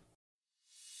Monarchs.